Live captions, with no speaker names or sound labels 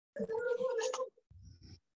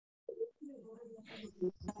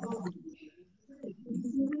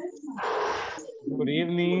Good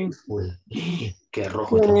evening. Uy, qué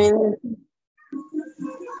rojo está.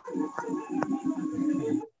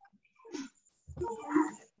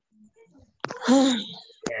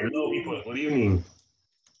 Hello, people. Good evening.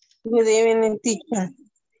 Good evening, teacher.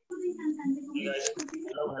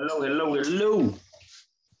 Hello.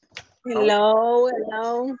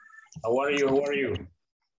 Hello. How are you?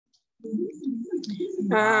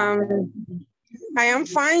 I am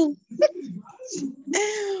fine.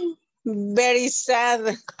 Very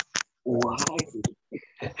sad. Wow.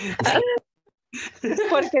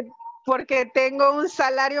 Porque tengo un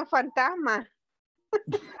salario fantasma.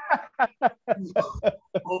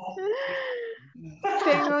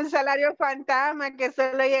 Tengo un salario fantasma que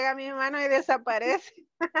solo llega a mi mano y desaparece.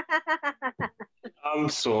 I'm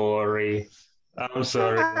sorry.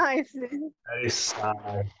 Ay, sí. That is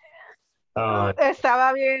sad.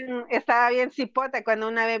 Estaba bien cipota cuando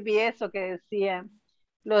una vez vi eso que decía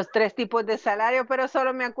los 3 tipos de salario, pero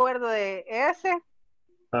solo me acuerdo de ese.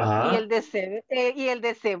 Ajá. Y el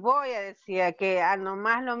de cebolla decía que a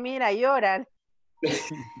nomás lo mira y lloran.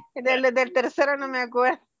 Del tercero no me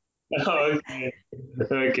acuerdo.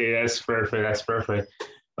 Okay, that's perfect.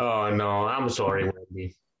 Oh no, I'm sorry,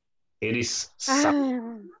 Wendy. It is sad.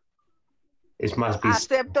 It must be.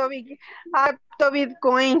 Acepto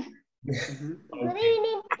Bitcoin. Good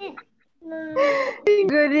evening.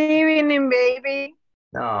 Good evening, baby.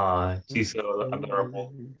 Oh, she's so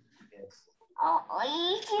adorable. Yes.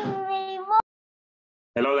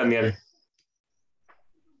 Hello, Daniel.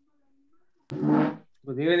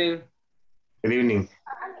 Good evening. Good evening.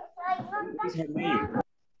 What is her name?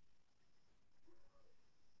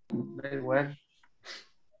 Very well.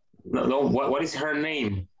 No. What is her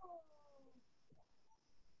name?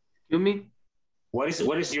 You me? What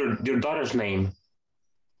is your daughter's name?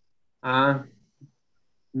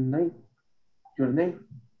 Name. Your name.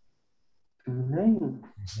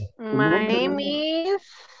 My name is.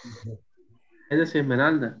 Ella es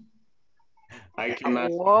Esmeralda. I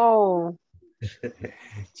cannot. Whoa.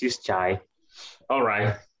 She's shy. All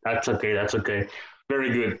right. That's okay.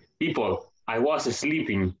 Very good. People, I was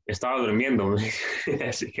sleeping. Estaba durmiendo.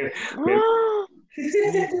 Así que.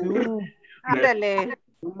 Ándale.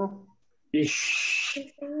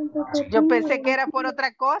 Yo pensé que era por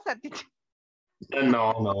otra cosa.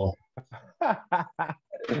 No.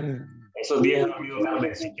 Esos días han habido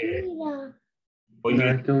tarde, así que hoy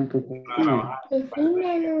día un poco.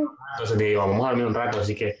 entonces digo, vamos a dormir un rato,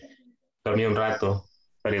 así que dormí un rato,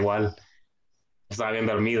 pero igual estaba bien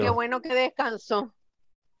dormido. Qué bueno que descansó.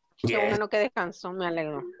 Qué Yes, bueno que descansó, me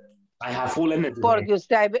alegro. I have full energy. Porque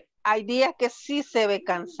usted hay días que sí se ve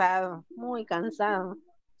cansado, muy cansado.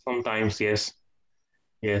 Sometimes, yes.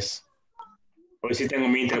 Hoy sí tengo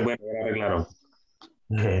mi internet, bueno, ya lo arreglaron.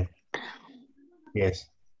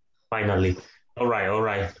 Yes, finally. All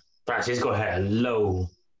right. Francisco, hello.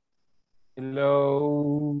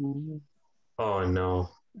 Hello. Oh no.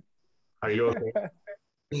 Are you okay?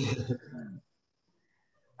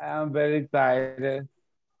 I'm very tired.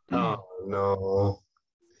 Oh no.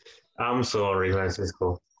 I'm sorry,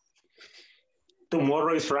 Francisco.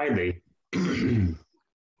 Tomorrow is Friday.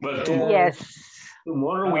 Well,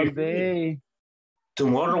 tomorrow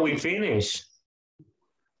we finish.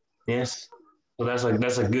 Yes. So that's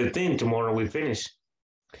a good thing. Tomorrow we finish.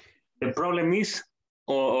 The problem is,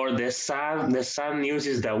 or the sad news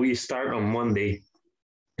is that we start on Monday.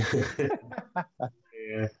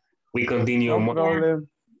 Yeah, we continue on Monday. Problem.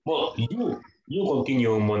 Well, you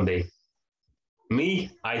continue on Monday. Me,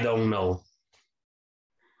 I don't know.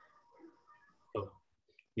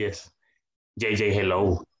 Yes. JJ,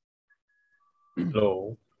 hello.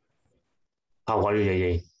 Hello, How are you,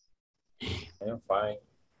 JJ? I am fine.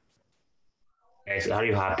 Yes, are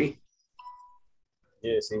you happy?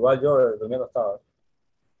 Yes, igual yo durmiendo estaba.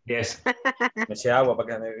 Yes. Me eché agua para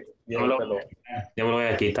que me viera el pelo. Ya me lo voy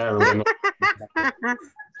a quitar.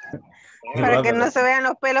 Para que no se vean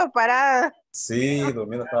los pelos parados. Sí,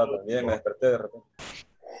 durmiendo estaba también, me desperté de repente.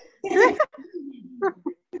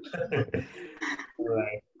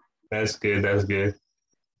 Right. That's good.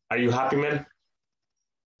 Are you happy, man?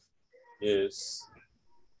 Yes.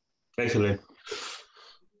 Excellent.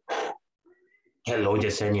 Hello,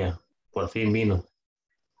 Yesenia. Por fin vino.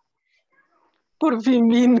 Por fin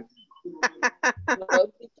vino.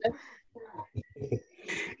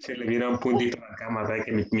 Se le vino un puntito a la cama, ¿sabes?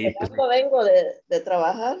 Que No vengo de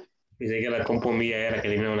trabajar. pensé que la compu mía era que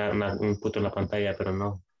le vino un punto en la pantalla, pero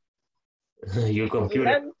no. Your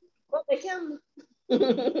computer.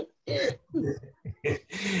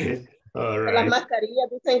 All Las right. mascarillas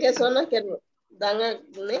dicen que son las que dan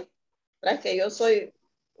acné. Tras que yo soy,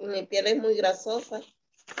 mi piel es muy grasosa,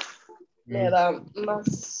 me da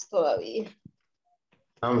más todavía.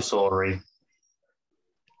 I'm sorry.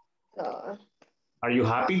 Ah, Are you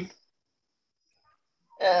happy?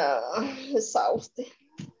 exhauste.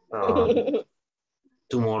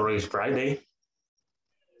 Tomorrow is Friday.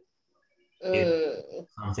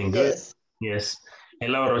 Something good. Yes. Yes.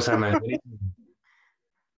 Hello, Rosana.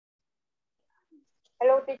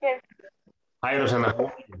 Hello, teacher. Hi, Rosana.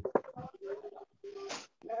 How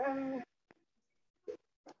are you?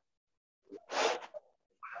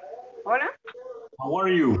 Hola. How are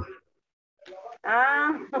you?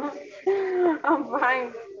 I'm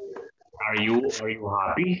fine. Are you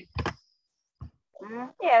happy?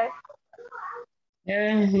 Yes.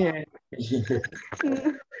 Yeah.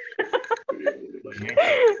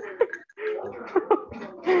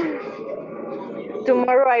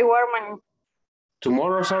 Tomorrow I work, man.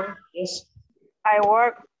 Tomorrow, sorry? Yes. I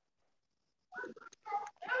work.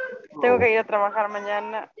 Tengo que ir a trabajar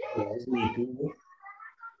mañana. Yes, me too.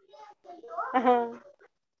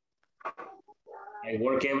 I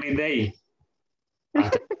work every day.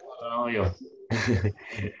 Hasta trabajo yo.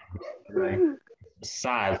 Right.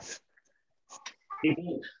 Sad.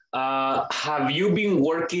 Have you been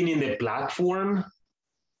working in the platform?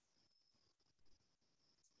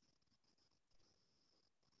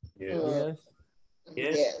 Yes.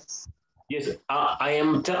 Yes. Yes. I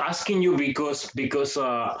am asking you because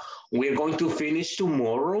we're going to finish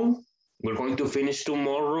tomorrow. We're going to finish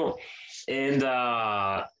tomorrow, and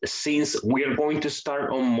since we are going to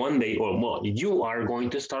start on Monday, or well, you are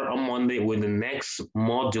going to start on Monday with the next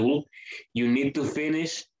module, you need to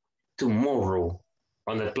finish tomorrow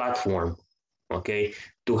on the platform. Okay,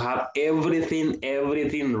 to have everything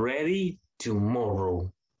ready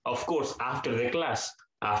tomorrow. Of course, after the class.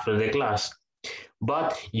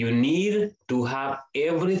 But you need to have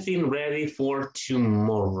everything ready for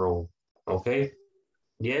tomorrow. Okay?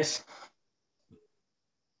 Yes?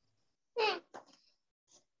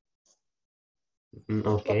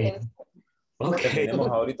 Okay. Que Okay. terminemos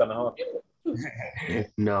ahorita mejor,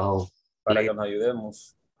 No. para que nos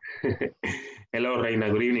ayudemos. Hello, Reina.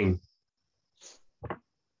 Good evening.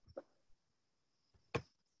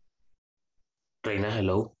 Reina,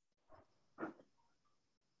 hello.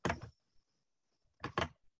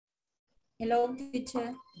 Hello,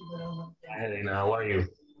 teacher. Hi, Reina. How are you?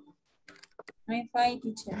 I'm fine,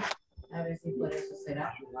 teacher. Happy?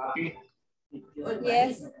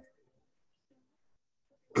 Yes.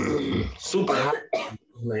 Super happy.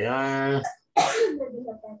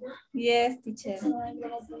 Yes, teacher.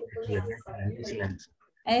 Excellent.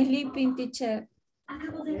 I'm sleeping, teacher.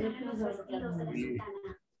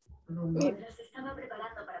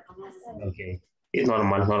 Okay. It's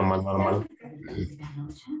normal.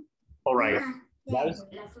 All right. Guys,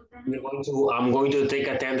 I'm going to take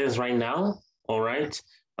attendance right now. All right.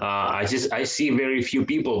 I see very few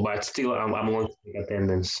people, but still I'm going to take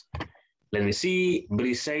attendance. Let me see.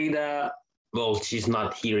 Briseida, well, she's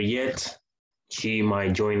not here yet. She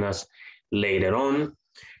might join us later on.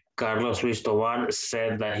 Carlos Ristovan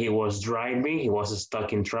said that he was driving. He was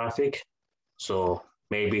stuck in traffic. So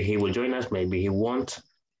maybe he will join us, maybe he won't.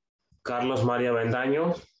 Carlos Maria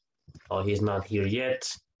Bendaño, oh, he's not here yet.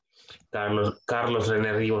 Carlos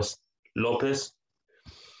René Rivas Lopez,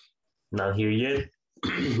 not here yet.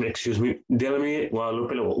 Excuse me. Delmi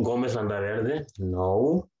Guadalupe Gómez Landaverde,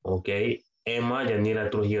 no. Okay. Emma Yanira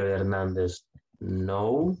Trujillo Hernández,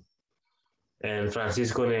 no. And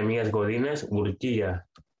Francisco Nehemías Godínez Urquilla,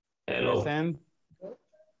 hello. Present.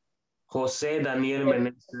 José Daniel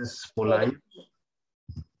Meneses Polaño.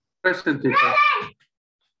 Present, teacher.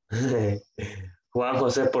 Juan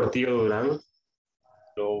José Portillo Durán.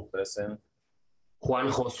 Hello, present.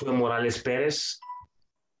 Juan Josué Morales Pérez.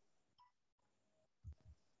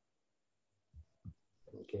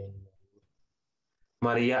 Okay.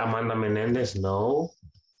 María Amanda Menéndez, no.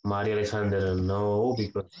 María Alexander, no,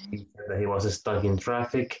 because he said that he was stuck in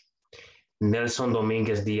traffic. Nelson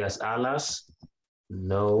Domínguez Díaz Alas,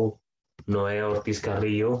 no. Noé Ortiz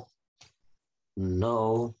Carrillo,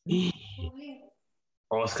 no.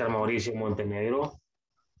 Oscar Mauricio Montenegro.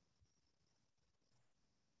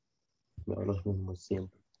 No, los mismos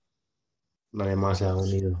siempre. Nadie más se ha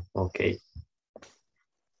unido. Ok.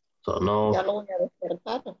 So, no. Ya lo voy a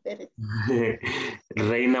despertar, espérate.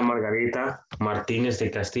 Reina Margarita Martínez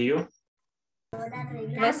de Castillo.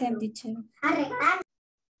 Present, teacher.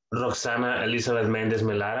 Roxana Elizabeth Méndez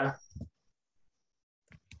Melara.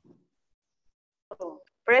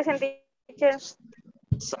 Present, teacher.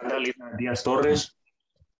 Sandra Lina Díaz Torres.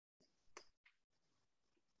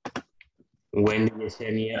 Wendy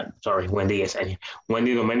Yesenia, sorry, Wendy Yesenia.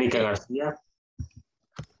 Wendy Domenica García.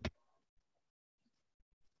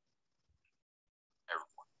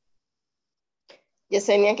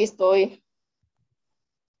 Yesenia, aquí estoy.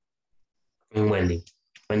 Wendy.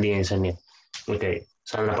 Wendy Yesenia. Ok.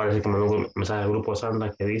 Sandra parece que me mandó un mensaje del grupo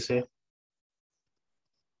Sandra que dice.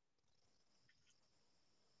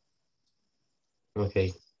 Ok.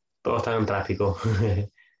 Todos están en tráfico.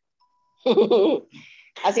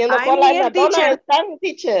 Haciendo I'm cola en here, la zona teacher. están,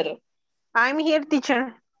 teacher. I'm here,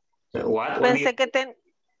 teacher. What? Wendy?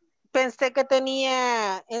 Pensé que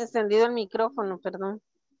tenía encendido el micrófono, perdón.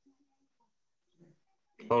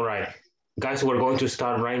 All right. Guys, we're going to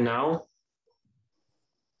start right now.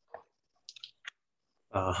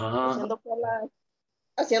 Ajá.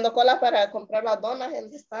 Haciendo cola para comprar las donas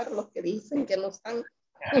en estar los que dicen que no están.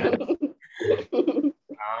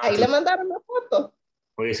 Ahí le mandaron la foto.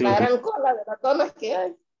 Hoy es La gran cola de las donas que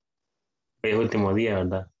hay. el último día,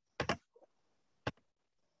 ¿verdad?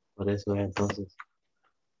 Por eso entonces.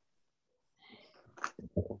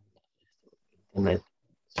 Internet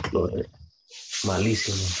Explorer.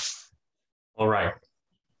 Malísimo. All right.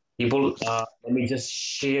 People, let me just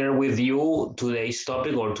share with you today's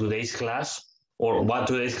topic or today's class or what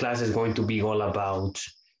today's class is going to be all about.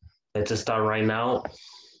 Let's start right now.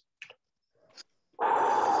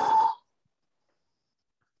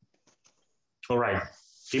 All right.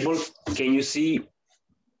 People, can you see?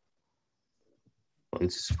 Oh,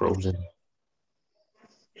 it's frozen.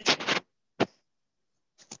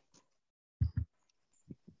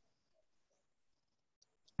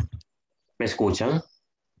 ¿Me escuchan?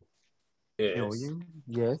 Yes.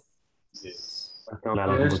 Yes. Yes.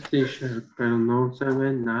 Yes, teacher, pero no se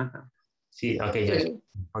ve nada. Sí, ok, ya.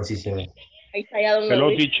 Así se ve. Ahí está ya don Hello,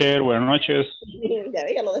 Luis. teacher. Buenas noches.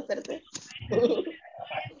 Ya lo desperté.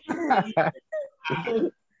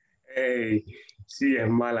 Hey, sí, es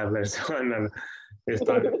mala persona.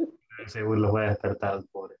 Estoy seguro los voy a despertar,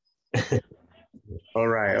 pobre. All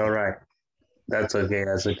right, all right. That's okay,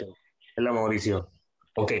 that's okay. Hola, Mauricio.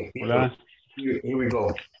 Okay, Hola. here we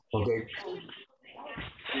go. Okay.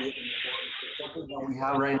 The topic that we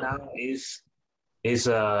have right now is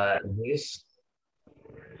this.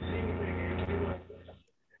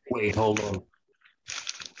 Wait, hold on.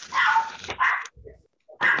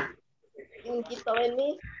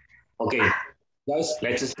 Okay, guys,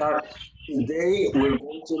 let's start. Today we're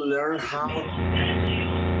going to learn how.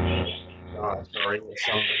 Sorry,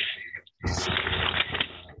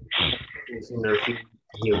 here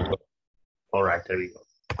we go. All right, there we go.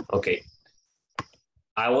 Okay.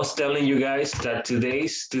 I was telling you guys that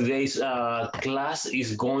today's class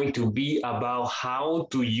is going to be about how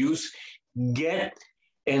to use get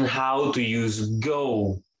and how to use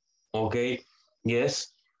go. Okay.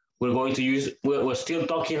 Yes. We're going to use, we're still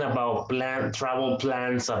talking about travel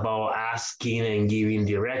plans, about asking and giving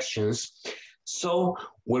directions. So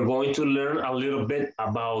we're going to learn a little bit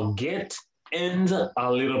about get and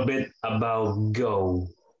a little bit about go.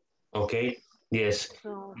 Okay. Yes.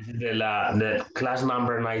 This is the class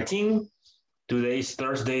number 19. Today is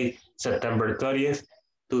Thursday, September 30th,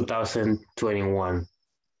 2021.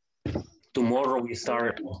 Tomorrow we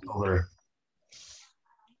start October.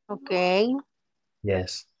 Okay.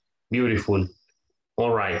 Yes. Beautiful.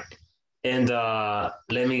 All right. And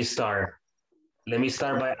let me start. Let me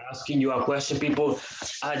start by asking you a question, people.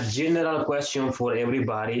 A general question for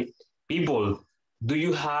everybody. People, do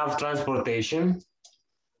you have transportation?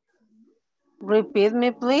 Repeat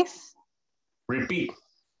me, please. Repeat.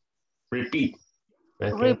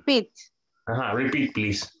 Okay. Repeat. Repeat,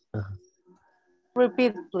 please.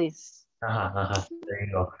 Repeat, please. There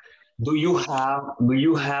you go. Do you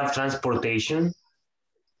have transportation?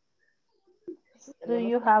 Do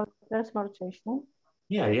you have transportation?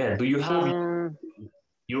 Yeah. Do you have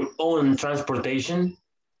your own transportation?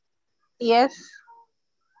 Yes.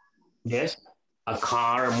 Yes. A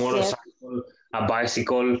car, a motorcycle, a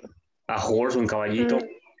bicycle, a horse, un caballito.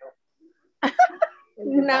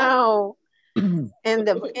 No. in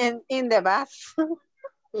the bus.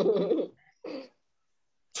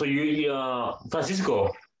 So you,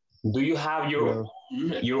 Francisco, do you have your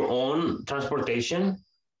own transportation?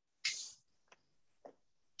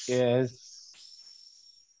 Yes.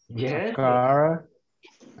 Yeah. A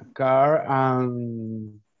car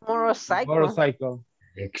and motorcycle.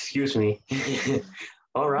 Excuse me.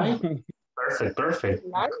 All right. Perfect.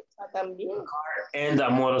 Lanza A también. car and a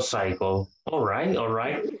motorcycle. All right.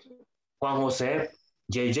 Juan Jose,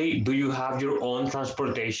 JJ, do you have your own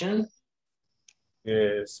transportation?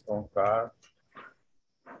 Yes, on car.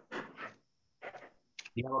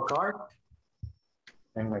 You have a car?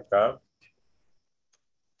 In my car.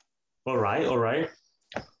 All right, all right.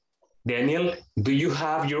 Daniel, do you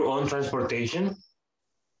have your own transportation?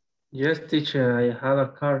 Yes, teacher, I have a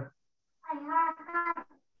car.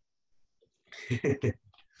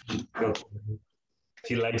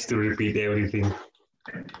 She likes to repeat everything.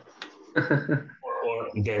 Or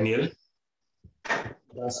Daniel,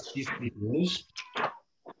 does she speak English?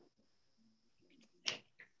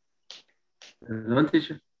 Perdón,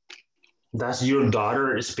 teacher. Does your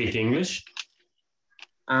daughter speak English?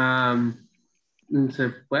 Se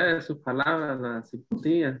puede sus palabras, las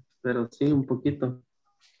hipotías, pero sí, un poquito.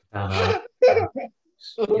 Ajá.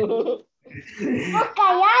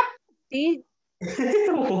 What?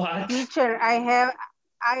 Teacher, I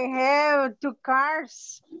have 2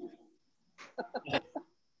 cars.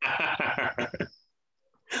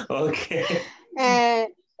 Okay.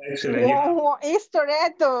 Excellent. Es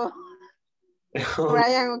Toretto.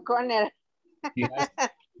 Brian O'Connor.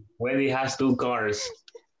 Wendy has 2 cars.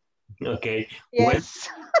 Okay. Yes.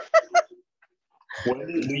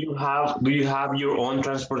 Wendy, do you have your own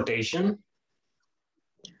transportation?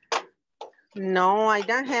 No, I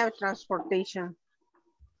don't have transportation.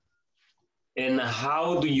 And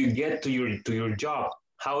how do you get to your job?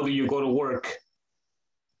 How do you go to work?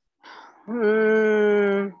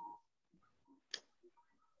 Mm,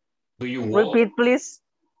 Do you walk? repeat, please.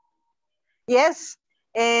 Yes,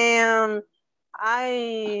 and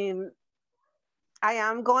I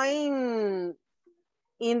am going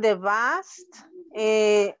in the bus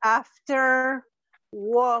after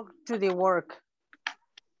walk to the work.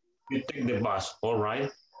 You take the bus, all right?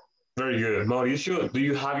 Very good. Mauricio, do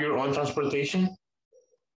you have your own transportation?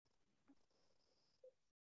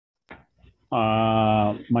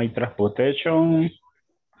 My transportation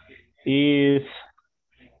is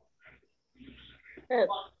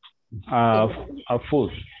a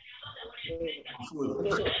food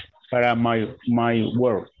para my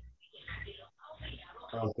work.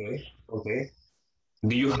 Okay, okay.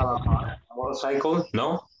 Do you have a car, a motorcycle?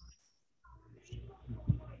 No?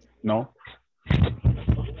 No.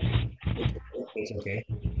 It's okay.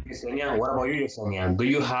 Yesenia, what about you, Yesenia? Do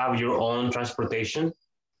you have your own transportation?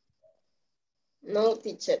 No,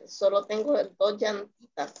 teacher, solo tengo 2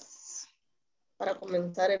 llantitas para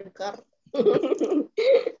comenzar el carro.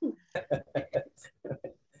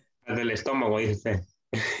 El del estómago, dice.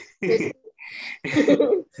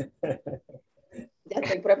 Ya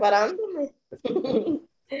estoy preparándome.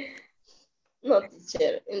 No,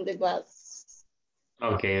 teacher, in the bus.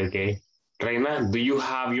 Okay, okay. Reina, do you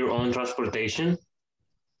have your own transportation?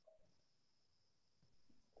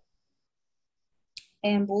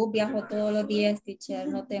 En bus viajo todos los días, teacher,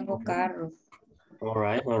 no tengo carro. All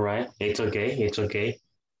right. It's okay, it's okay.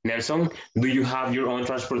 Nelson, do you have your own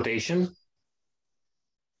transportation?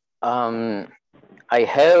 I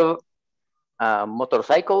have a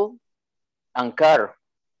motorcycle and car.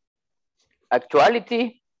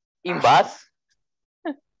 Actuality in bus.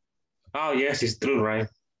 Oh, yes, it's true, right?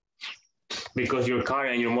 Because your car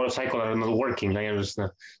and your motorcycle are not working, I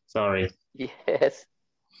understand. Sorry. Yes.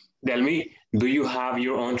 Delmi, do you have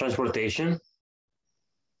your own transportation?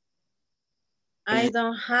 I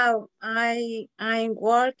don't have. I'm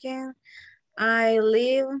working. I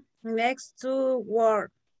live next to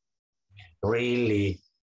work. Really?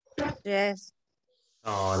 Yes.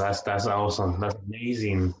 Oh, that's awesome. That's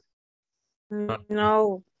amazing.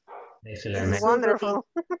 No. Excellent. It's wonderful.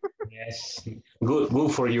 Yes.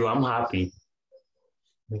 Good for you. I'm happy.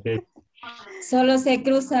 Okay. Solo se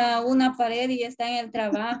cruza una pared y está en el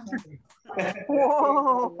trabajo.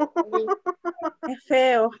 Wow. Es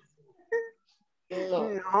feo.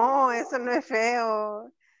 No, eso no es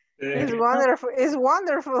feo. It's wonderful. It's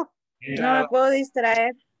wonderful. No me puedo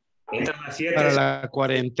distraer. Entra a las 7. Para la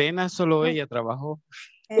cuarentena solo ella trabajó.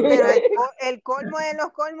 Pero el colmo de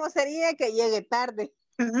los colmos sería que llegue tarde.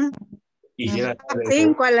 Y llega tarde.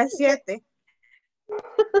 5 a las 7.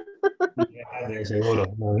 Llega tarde, seguro.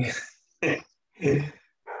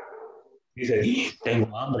 Dice,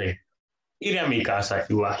 tengo hambre. Iré a mi casa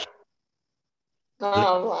igual.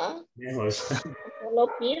 No, va. Lejos. Solo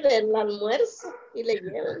pide el almuerzo y le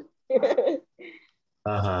llevan.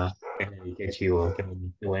 Ajá. Qué chivo. Qué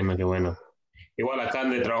bueno, qué bueno. Igual acá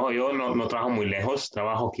donde trabajo yo, no trabajo muy lejos.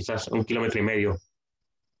 Trabajo quizás 1,5 kilómetros.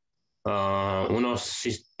 Unos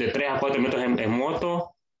de 3 a 4 minutos en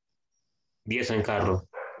moto, 10 en carro.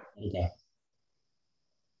 Okay.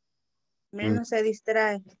 Menos se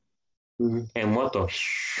distrae. En moto.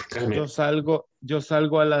 Yo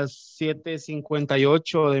salgo a las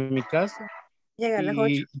 7:58 de mi casa. Llega a las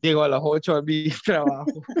 8. Llego a las 8 a mi trabajo.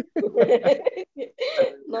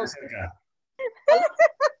 No.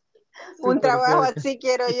 Un trabajo así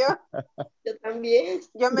quiero yo. Yo también.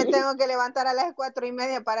 Yo me tengo que levantar a las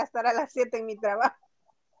 4:30 para estar a las 7 en mi trabajo.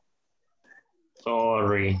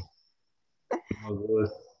 Sorry. No good.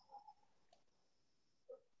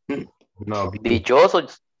 No good.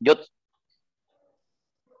 Dichosos. Yo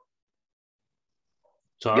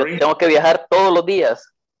Sorry. tengo que viajar todos los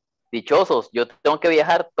días. Dichosos. Yo tengo que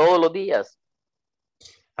viajar todos los días.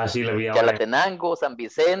 Así la vida ahora. Chalatenango, San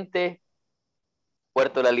Vicente,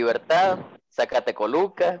 Puerto de la Libertad,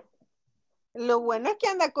 Zacatecoluca. Lo bueno es que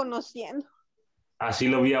anda conociendo. Así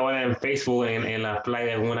lo vi ahora en Facebook, en la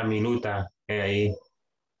playa, en una minuta. Ahí.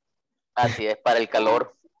 Así es, para el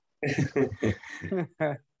calor.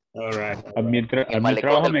 All right. A mí el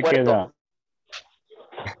trabajo me queda.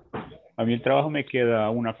 A mí el trabajo me queda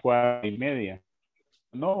 1,5 cuadras.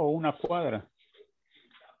 No, 1 cuadra.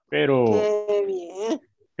 Pero. Qué bien.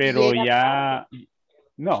 Pero ya.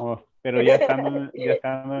 No, pero ya estando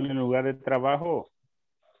en el lugar de trabajo,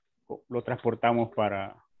 lo transportamos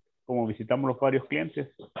como visitamos los varios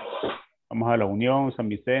clientes. Vamos a La Unión, San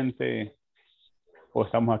Vicente, o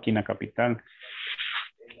estamos aquí en la capital,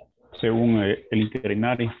 según el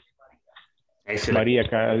itinerario.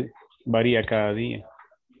 Varía cada día.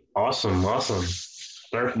 Awesome.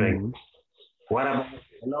 Perfect. What about,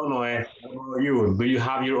 hello, Noé, what about you? Do you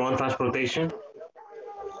have your own transportation?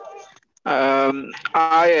 I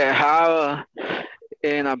have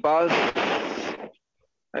in a bus,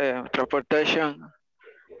 transportation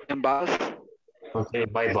in bus. Okay,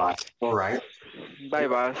 by bus. All right. By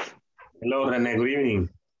bus. Hello, René. Good evening.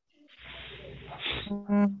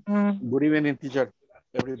 Good evening, teacher.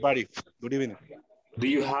 Everybody, good evening. Do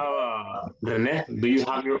you have, René, do you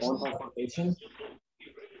have your own transportation?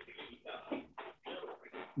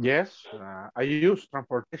 Yes, I use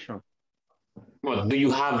transportation. Well, do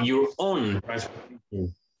you have your own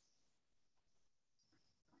transportation?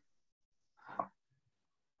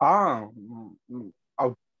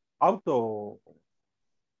 Auto.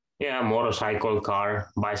 Yeah, motorcycle,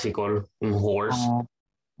 car, bicycle, horse.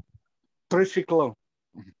 Tricycle.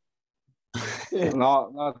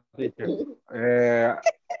 No, teacher.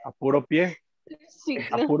 A puro pie.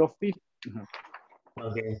 A puro feet.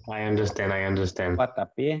 Okay, I understand.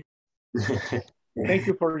 Patapié. Thank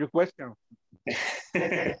you for your question.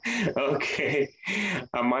 Okay.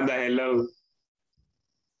 Amanda, hello.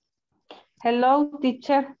 Hello,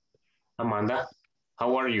 teacher. Amanda,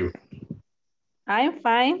 how are you? I'm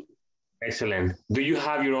fine. Excellent. Do you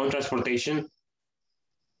have your own transportation?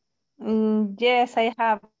 Yes, I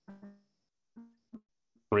have.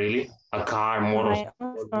 Really? A car,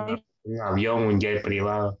 motorcycle, un avión, un jet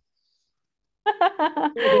privado.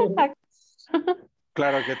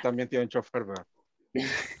 Claro que también tiene un chofer, ¿verdad?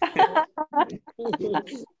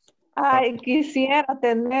 Ay, quisiera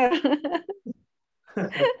tener.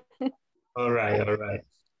 All right.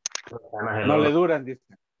 No le duran, dice.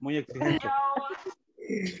 Muy exigente.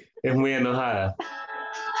 Es muy enojada.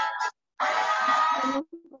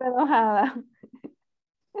 Enojada.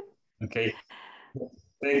 Okay.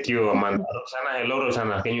 Thank you, Amanda. Roxana, hello,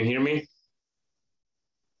 Roxana. Can you hear me?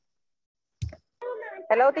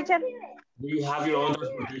 Hello, teacher. Do you have your own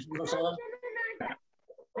transportation, Roxana?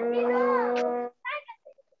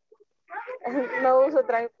 No uso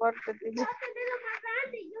transporte, teacher.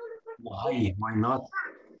 Why not?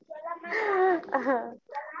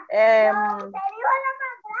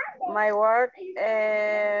 My work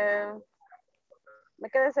me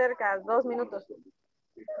queda cerca, 2 minutos.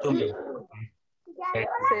 Sí.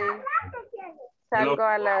 Salgo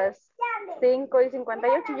a las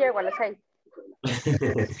 5:58 y llego a las 6.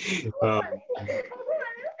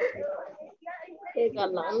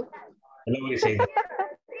 Hello, Briseida.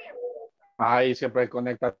 Ay, siempre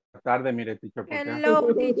conecta tarde, mire, teacher.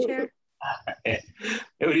 Hello, teacher.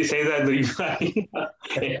 Briseida, do you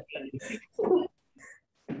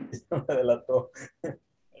Me delató.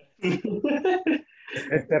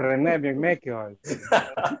 Este René, bien mequio.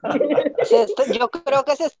 Yo creo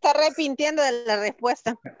que se está arrepintiendo de la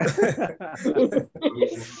respuesta.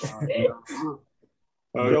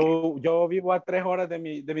 Yo vivo a 3 horas de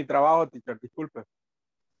mi trabajo, teacher, disculpe.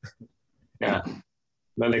 Ya,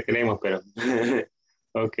 no le creemos, pero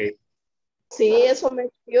ok. Sí, eso me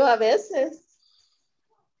dio a veces.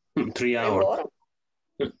 3 hours.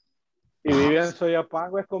 Y vivir en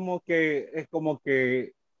Soyapango es como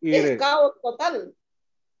que ir. Es caos total.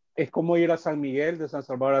 Es como ir a San Miguel, de San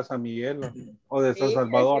Salvador a San Miguel, ¿no? O de San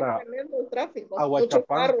Salvador a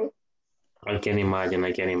Huachapán. I can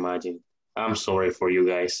imagine. I'm sorry for you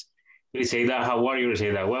guys. Briseida, how are you,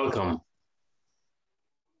 Briseida? Welcome.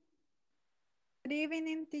 Good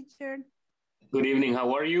evening, teacher. Good evening,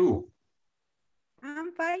 how are you?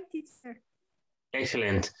 I'm fine, teacher.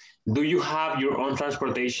 Excellent. Do you have your own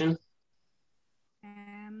transportation?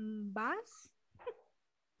 Bus.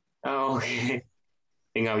 Oh, okay.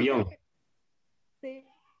 En avión. Sí.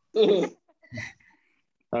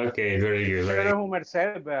 Okay, very good. Very Pero es good. un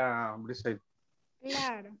Mercedes, Briseid.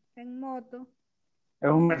 Claro, en moto. Es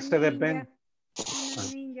un Una Mercedes ninja, Benz. Una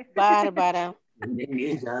ninja. Bárbara.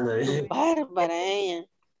 ¿Eh? Bárbara ella.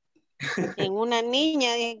 En una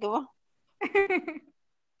niña, dije que vos.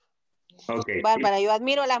 Okay. Bárbara, yo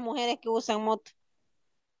admiro a las mujeres que usan moto.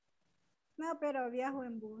 No, pero viajo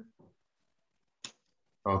en bus.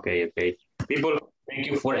 Okay, okay. People, thank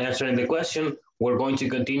you for answering the question. We're going to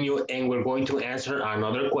continue and we're going to answer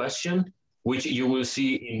another question, which you will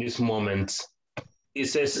see in this moment. It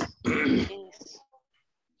says,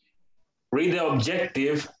 read the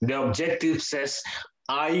objective. The objective says,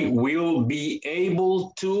 I will be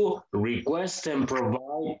able to request and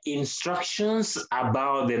provide instructions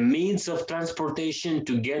about the means of transportation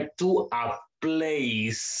to get to a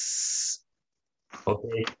place.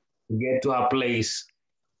 Okay, get to a place.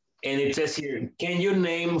 And it says here, can you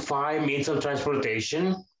name 5 means of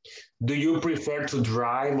transportation? Do you prefer to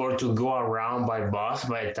drive or to go around by bus,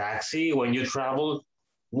 by taxi when you travel?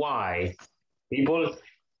 Why? People,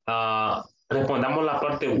 respondamos la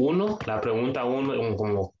parte 1, la pregunta 1,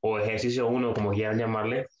 como, o ejercicio 1, como quieran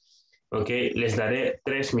llamarle. Ok, les daré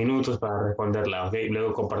 3 minutos para responderla. Ok,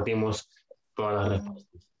 luego compartimos todas las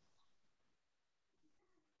respuestas.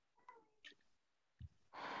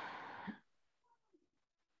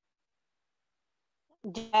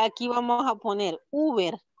 Ya aquí vamos a poner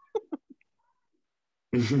Uber.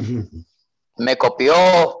 Me copió.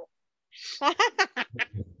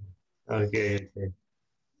 Ok.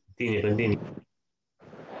 Continue.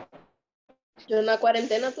 Yo en la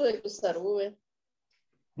cuarentena tuve que usar Uber.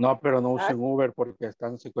 No, pero no usen Uber porque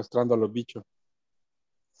están secuestrando a los bichos.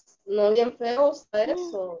 No, bien feo está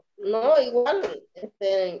eso. No, igual,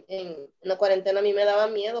 en la cuarentena a mí me daba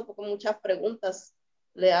miedo porque muchas preguntas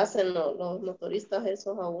le hacen los motoristas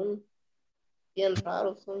esos a uno. Bien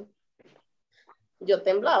raros son. Yo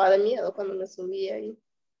temblaba de miedo cuando me subía ahí.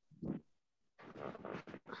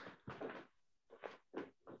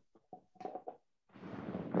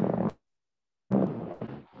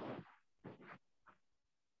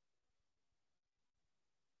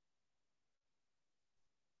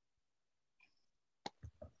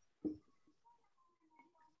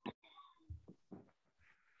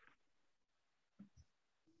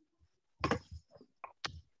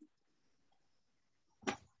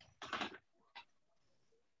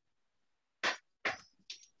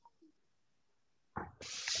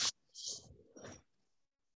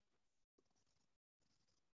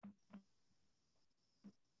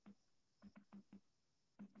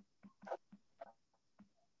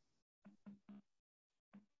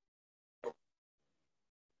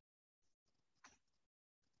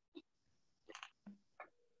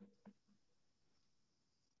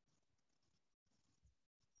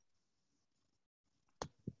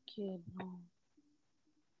 Que no.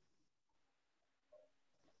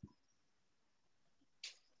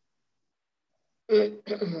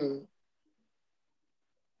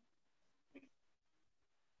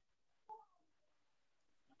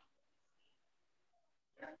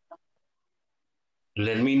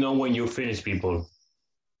 Let me know when you finish, people.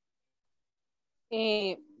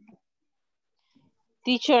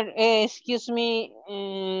 Teacher, excuse me,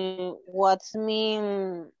 what's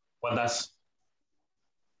mean? What does?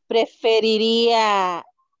 Preferiría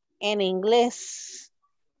en inglés.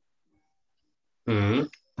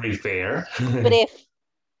 Prefer.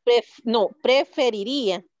 No,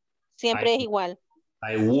 preferiría. Siempre es igual.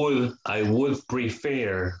 I would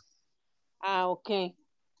prefer. Ah, ok.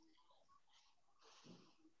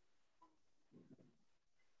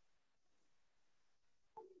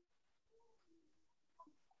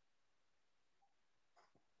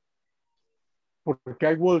 ¿Por qué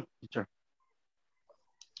hay would, teacher?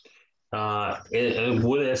 El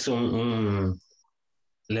would es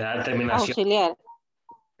le da terminación. Auxiliar.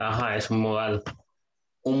 Ajá, es un modal.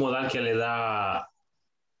 Un modal que le da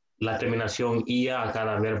la terminación IA a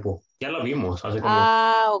cada verbo. Ya lo vimos hace como...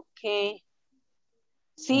 Ah, ok.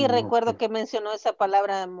 Sí, recuerdo que mencionó esa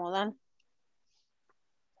palabra de modal.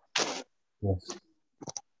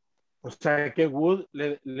 O sea que would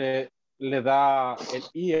le da el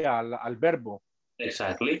I al verbo.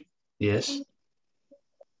 Exactly. Yes.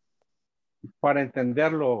 Para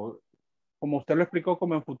entenderlo, como usted lo explicó,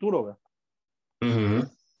 como en futuro, ¿verdad?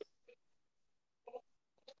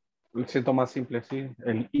 Lo siento más simple así,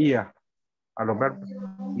 el IA a los verbos.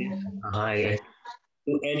 Ajá,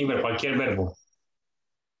 cualquier verbo.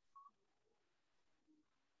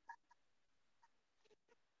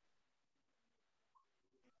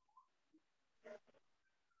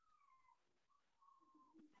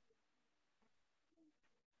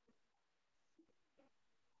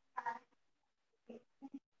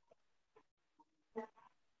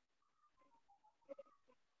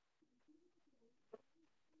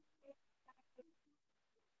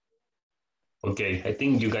 Okay, I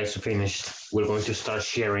think you guys finished. We're going to start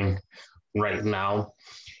sharing right now.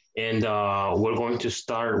 And we're going to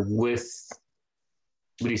start with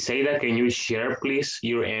Briseida. Can you share, please,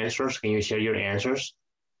 your answers? Can you share your answers?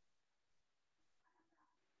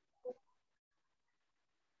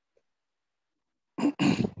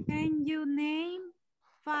 Can you name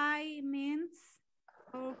 5 means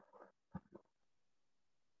of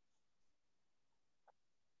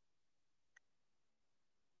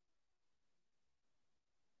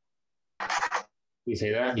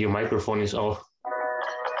Briseida, your microphone is off.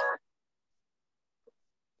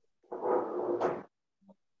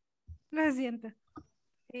 Lo siento.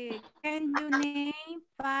 Can you name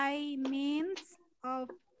 5 means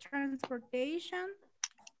of transportation?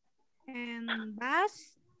 And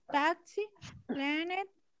bus, taxi, planet,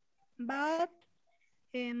 boat,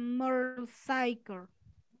 and motorcycle.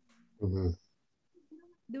 Mhm.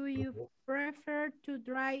 Do you prefer to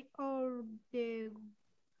drive or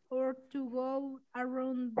to go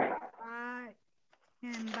around by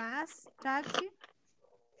and bus, taxi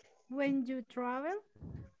when you travel?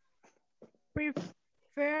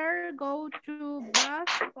 Prefer go to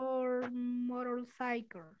bus or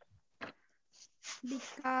motorcycle?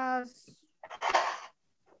 Because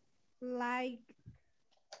like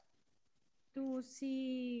to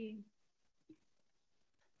see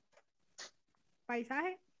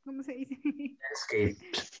paisaje, ¿cómo se dice?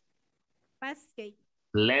 Landscape. Landscape.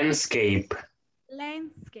 Landscape.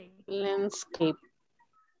 Landscape. Landscape.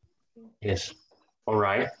 Yes. All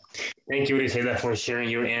right. Thank you, Briseida, for sharing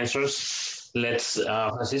your answers. Let's,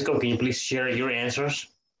 Francisco, can you please share your answers?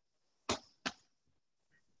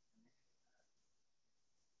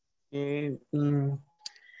 Can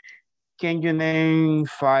you name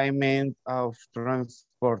 5 means of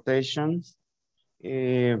transportation?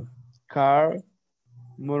 Car,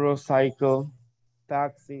 motorcycle,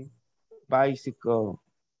 taxi, bicycle,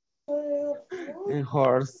 and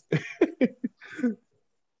horse.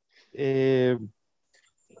 Do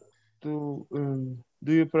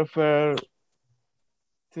you prefer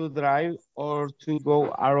to drive or to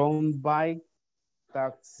go around by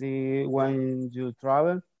taxi when you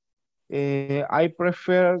travel? I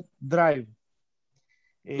prefer drive.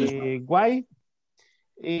 Why?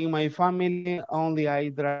 In my family, only I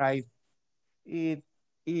drive. It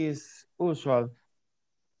is usual.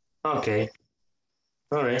 Okay.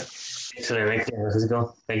 All right. Excellent. Excellent,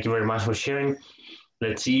 Francisco. Thank you very much for sharing.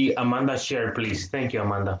 Let's see. Amanda, share, please. Thank you,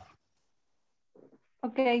 Amanda.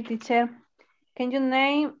 Okay, teacher. Can you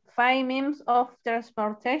name 5 means of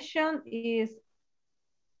transportation? Is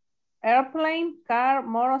airplane, car,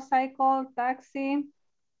 motorcycle, taxi.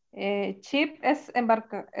 Ship es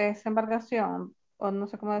embarcación, o no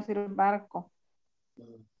sé cómo decir barco.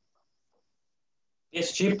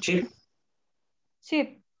 Yes, chip.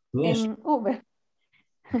 Ship, Yes. en Uber.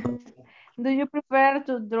 Do you prefer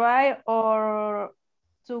to drive or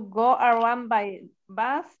to go around by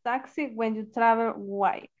bus, taxi when you travel?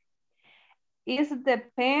 Why? It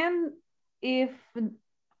depends.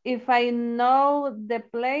 If I know the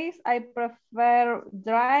place, I prefer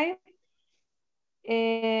drive.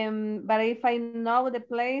 But if I know the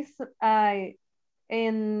place, and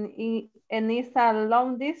it's a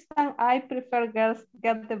long distance, I prefer get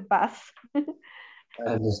the bus. I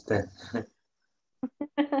understand.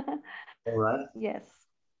 All right. Yes.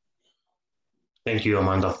 Thank you,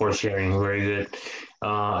 Amanda, for sharing. Very good.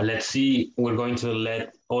 Let's see. We're going to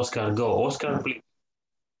let Oscar go. Oscar, please.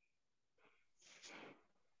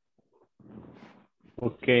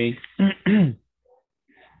 Okay.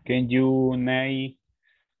 Can you name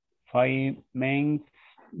 5 means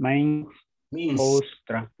of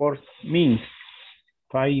transport? Means.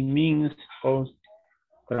 5 means of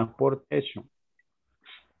transportation.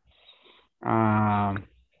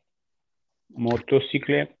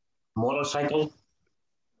 Motorcycle. Motorcycle.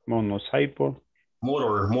 Motorcycle.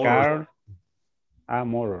 Motor. Car.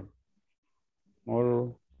 Motor.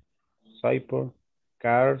 Motorcycle.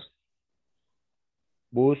 Cars.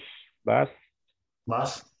 Bus.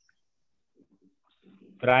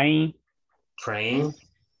 Train.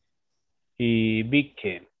 Y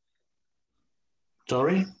bique.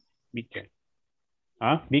 Sorry? Bique.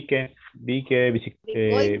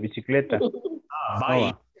 Bicicleta.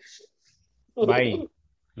 Bike. Bike.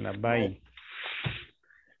 La bike.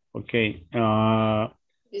 Okay.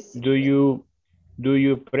 Do you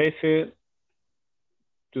prefer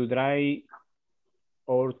to drive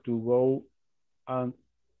or to go on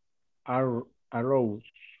around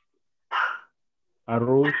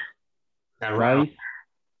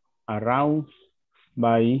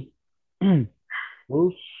by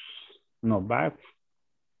bus, no, bus,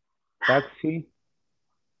 taxi,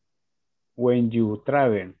 when you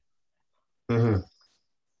travel. Mhm.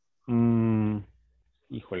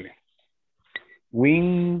 Híjole.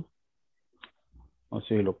 When, no sé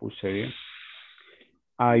si lo puse bien.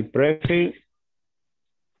 I prefer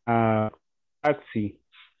a taxi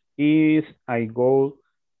if I go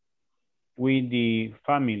with the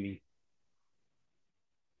family.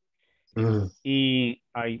 Y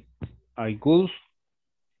I would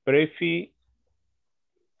prefer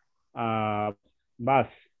a bus.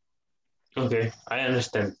 Okay, I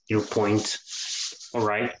understand your point. All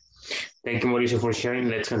right. Thank you, Mauricio, for sharing.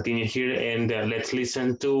 Let's continue here and let's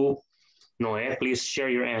listen to Noé. Please share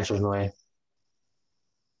your answers, Noé.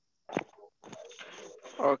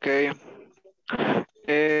 Okay.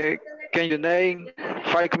 Can you name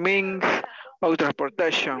 5 means of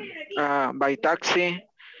transportation? By taxi,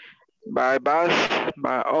 by bus,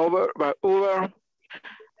 by Uber,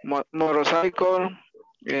 motorcycle,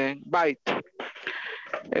 and bike.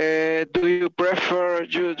 Do you prefer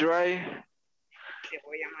you drive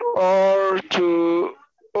or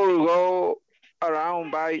go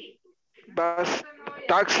around by bus,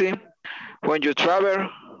 taxi when you travel?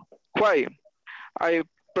 Why? I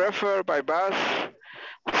prefer by bus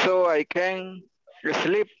so I can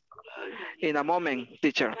sleep in a moment,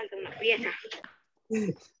 teacher.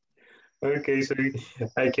 Okay, so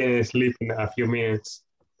I can sleep in a few minutes.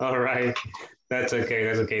 All right, that's okay,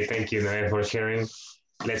 that's okay. Thank you, Noé, for sharing.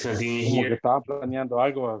 Let's continue Como que here. estaba planeando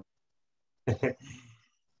algo.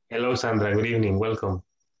 Hello, Sandra. Good evening. Welcome.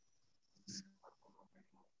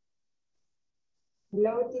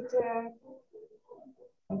 Hello, teacher.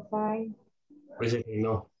 I'm fine. Dice que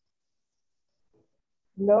no.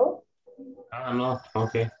 Hello? Ah, no,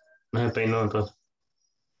 ok. No se peinó entonces.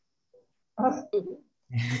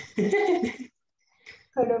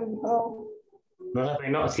 I don't know. ¿No se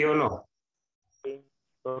peinó? ¿Sí o no?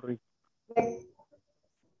 Sorry.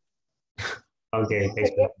 Ok.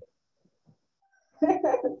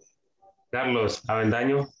 Carlos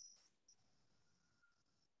Avendaño.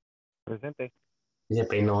 Presente. Y se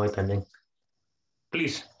peinó hoy también.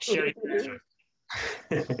 Please, share your answer.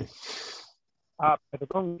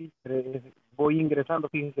 Perdón, voy ingresando,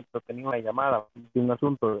 fíjense, pero tenía una llamada de un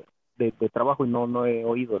asunto de trabajo y no he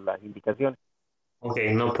oído las indicaciones. Ok,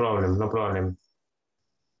 no problem, no problem.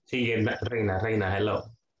 Sigue, Reina, hello.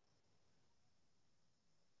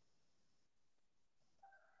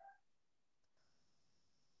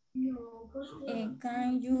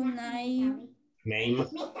 Can you name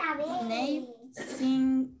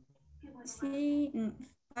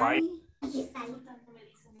five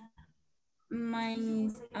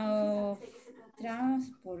means of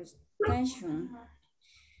transportation?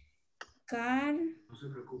 Car.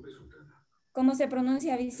 ¿Cómo se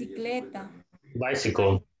pronuncia bicicleta?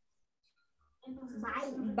 Bicycle.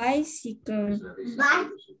 Bicycle.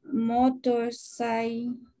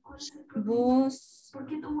 Motorcycle. Bus.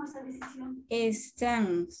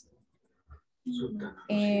 Stands.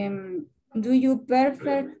 Do you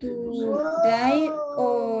prefer to drive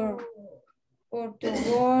or to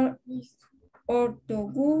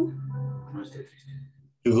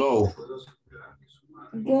go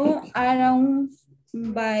go around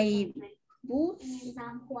by bus?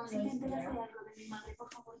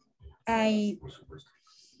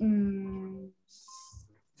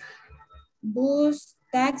 Bus,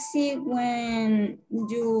 taxi when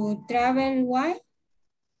you travel. Why?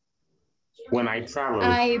 When I travel.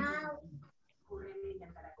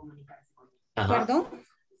 Pardon?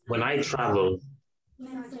 When I travel.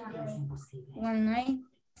 When I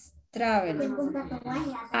travel.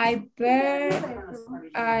 I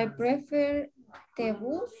prefer the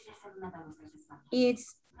bus.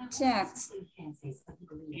 It's tax.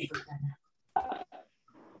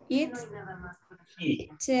 It's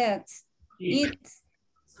tax.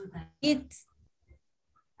 It's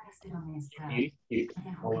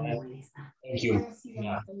Thank you.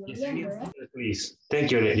 Please.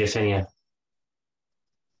 Thank you, Yesenia.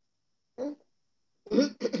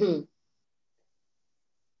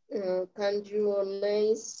 Can you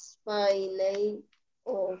name by name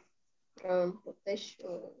of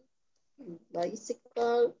transportation?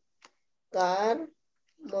 Bicycle, car,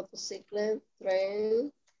 motorcycle,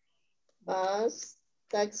 train, bus,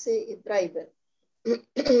 taxi, driver.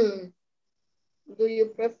 Do you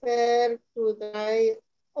prefer to drive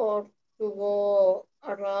or to go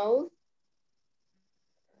around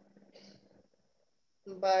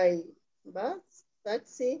by bus,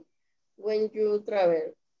 taxi when you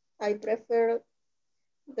travel? I prefer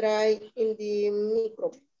drive in the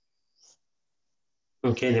micro.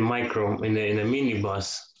 Okay, the micro, in the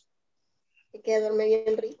minibus. Que duerme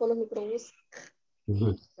bien rico los microbuses.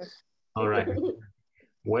 All right.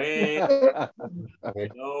 Hello,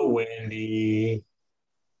 Wendy.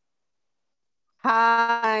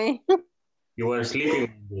 Hi. You were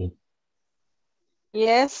sleeping, Wendy.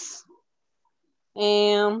 Yes.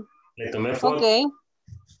 Le tomé foto. Okay.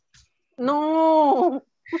 No.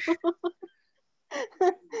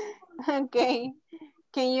 Okay.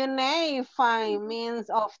 Can you name 5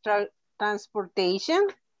 means of transportation?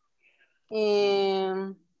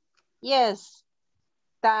 Yes.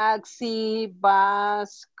 Taxi,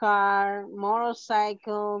 bus, car,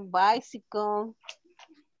 motorcycle, bicycle.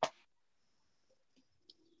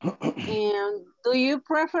 And do you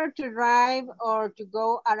prefer to drive or to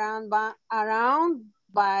go around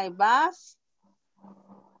by bus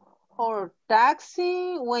or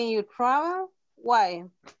taxi when you travel? Why?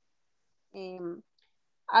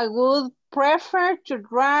 I would prefer to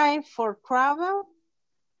drive for travel,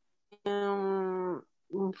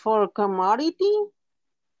 for commodity,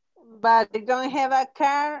 but I don't have a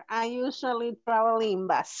car. I usually travel in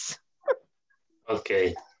bus.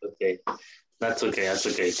 Okay, okay. That's okay, that's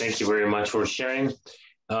okay. Thank you very much for sharing.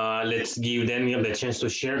 Let's give Daniel the chance to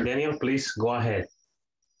share. Daniel, please go ahead.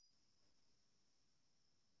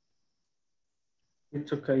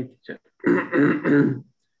 It's okay, teacher.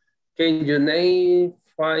 Can you name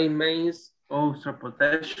 5 means of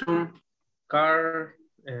transportation? Car,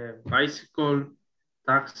 bicycle,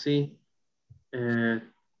 taxi,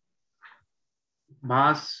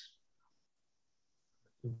 bus.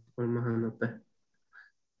 ¿Cuál más anoté?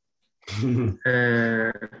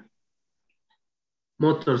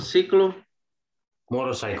 Motorcycle.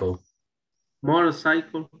 Motorcycle.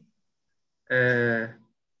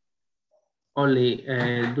 Only,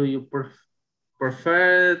 do you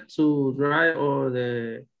prefer to drive or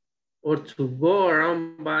to go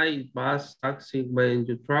around by bus, taxi when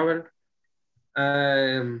you travel?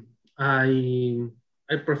 I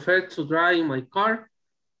prefer to drive my car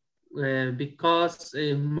because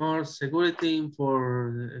it's more security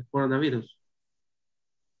for coronavirus.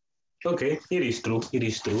 Okay, it is true, it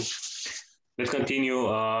is true. Let's continue.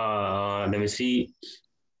 Let me see.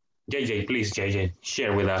 JJ, please, JJ,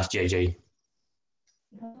 share with us, JJ.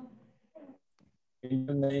 Can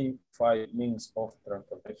you name 5 means of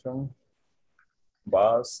transportation?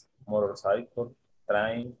 Bus, motorcycle,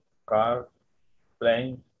 train, car,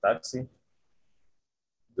 plane, taxi.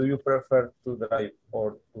 Do you prefer to drive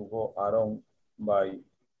or to go around by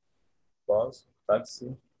bus,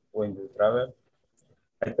 taxi when you travel?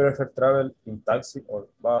 I prefer travel in taxi or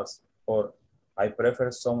bus, or I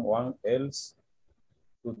prefer someone else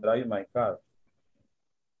to drive my car.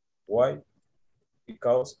 Why?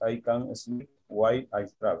 Because I can sleep while I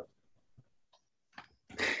travel.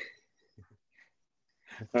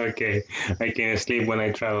 Okay, I can sleep when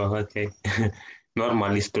I travel, okay.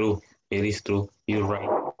 Normal, it's true, it is true, you're right.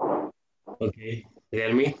 Okay,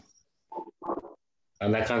 tell me.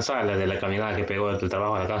 Anda cansada de la caminada que pegó de tu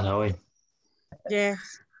trabajo a la casa hoy. Yes.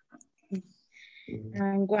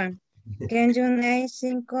 One. Can you name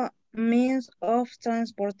 5 means of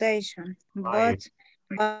transportation? Boat,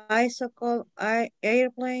 bicycle,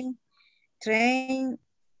 airplane, train,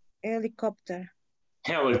 helicopter.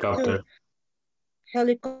 Helicopter. 2.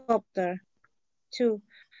 Helicopter. 2.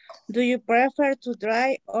 Do you prefer to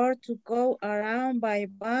drive or to go around by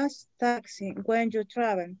bus, taxi when you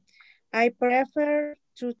travel? I prefer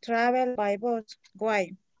to travel by bus.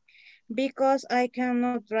 Why? Because I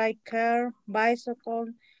cannot drive car, bicycle,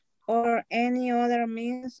 or any other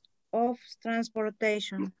means of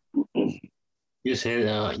transportation. You said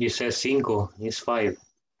 5, it's 5.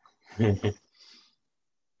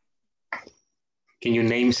 Can you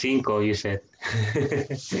name 5, you said?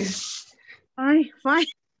 5.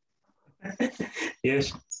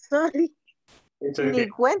 Yes. Sorry. It's okay. Ni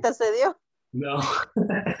cuenta se dio. No.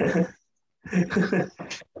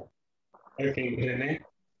 Okay, René.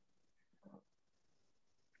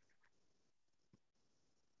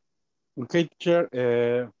 Okay, teacher.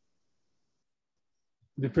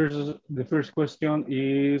 The first question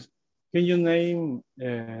is, can you name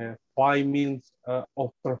 5 means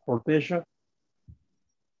of transportation?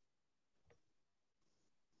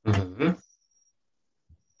 Mm-hmm.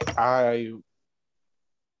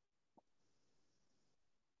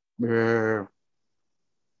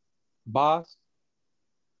 Bus,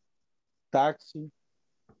 taxi,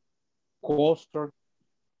 coaster,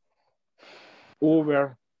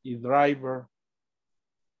 Uber, driver,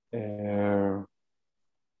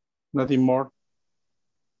 nothing more.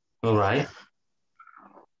 All right.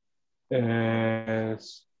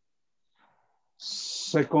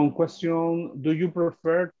 Second question, do you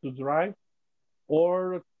prefer to drive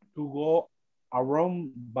or to go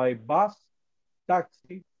around by bus,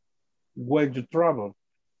 taxi when you travel?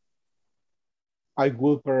 I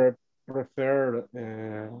would prefer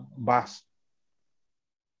bus.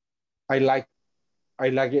 I like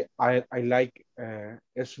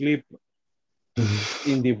sleep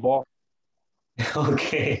in the bus.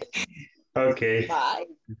 Okay. Okay. Bye.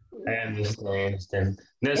 I understand.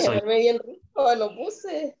 Nelson. Duerme bien rico, lo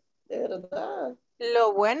puse, de verdad.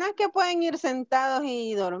 Lo bueno es que pueden ir sentados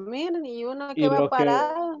y dormir y uno que Y va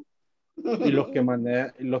parado. y los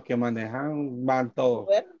que manejan van todos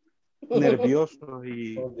nerviosos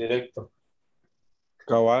y directo.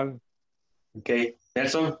 cabal. Okay.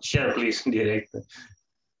 Nelson, share please, directo.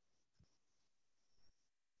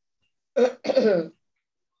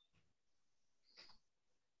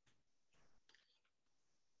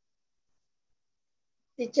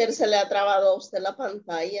 Teacher, se le ha trabado a usted la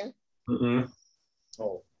pantalla.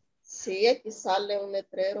 Oh. Sí, aquí sale un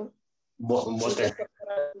letrero. No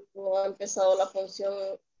ha empezado la función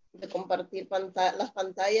de compartir las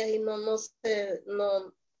pantallas y no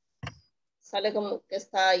sale como que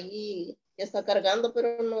está ahí, que está cargando,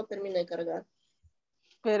 pero no termina de cargar.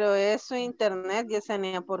 Pero eso internet,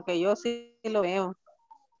 Yesenia, porque yo sí lo veo.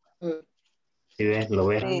 Sí, lo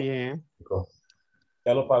ve. También.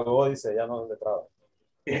 Ya lo pagó, dice, ya no le traba.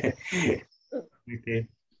 Okay.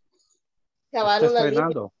 Cabal, Está una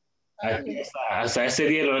estrenando. Hasta ese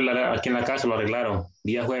día aquí en la casa lo arreglaron.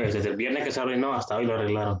 Día jueves, desde el viernes que se arruinó hasta hoy lo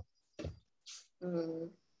arreglaron.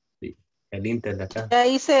 Sí, el Inter de acá. Ya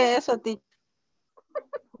hice eso, teacher.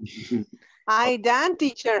 I done,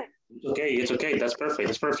 teacher. It's okay. That's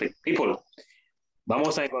perfect. People,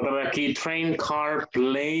 vamos a encontrar aquí train, car,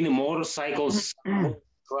 plane, motorcycle,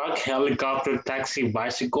 truck, helicopter, taxi,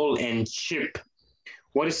 bicycle, and ship.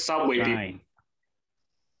 What is subway? Train.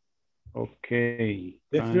 Okay.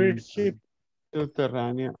 The first ship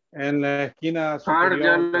subterránea. En la esquina superior.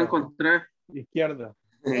 Ya lo encontré. Izquierda.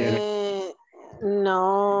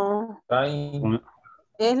 No. Train.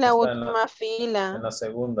 Es la última fila. En la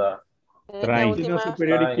segunda. Es la última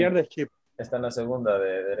superior izquierda, ship. Está en la segunda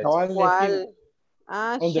de derecha. ¿Cuál?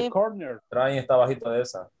 Ah, On the ship. corner. Train está bajito de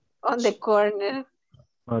esa. On the corner.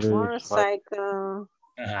 Motorcycle.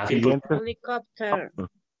 Helicopter.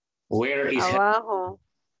 Where is Abajo.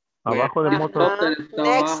 Abajo del motor.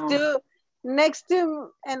 Next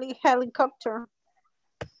to a helicopter.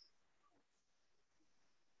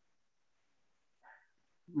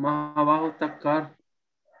 Más abajo está car.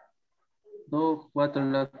 2, 4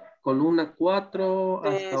 en la columna 4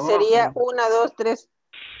 hasta Sería abajo. 1, 2, 3.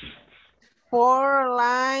 4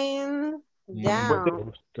 line down.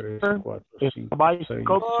 2, 3, 4, 5, 6,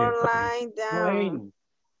 4 7. line down.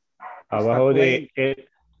 Abajo del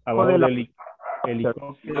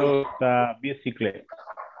helicóptero está bicicleta.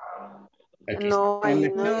 No, ahí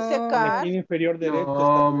no dice En la car. esquina inferior derecha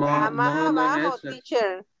No, está. Más abajo,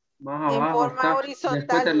 teacher. Más En abajo forma está.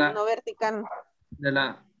 horizontal, no vertical. De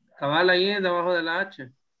la cabal ahí debajo de la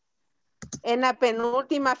H. En la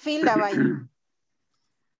penúltima fila, vaya.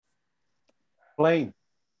 Plane.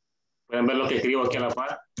 ¿Pueden ver lo que escribo aquí a la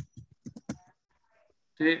par?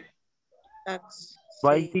 Sí.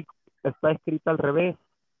 Está escrita al revés,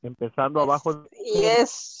 empezando abajo.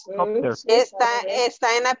 Yes.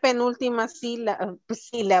 Está en la penúltima sílaba.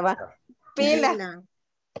 Fila.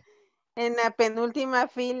 En la penúltima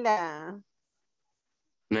fila.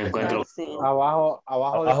 No encuentro.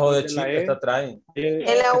 Abajo de chip está train.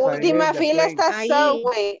 En la última fila está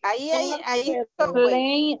Subway. Ahí Subway.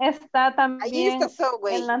 Plane está también Ahí está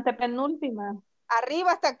Subway. en la antepenúltima.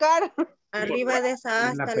 Arriba está car. Arriba de esa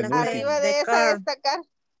hasta Arriba de esa está car.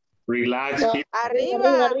 Relax.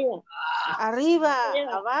 Arriba,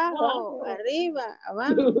 abajo, arriba,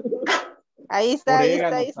 abajo. Ahí está, ahí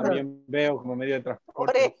está, ahí está. También veo como medio de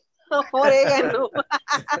transporte. Orégano.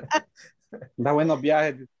 Da buenos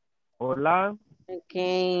viajes. Hola.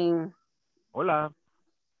 Okay. Hola.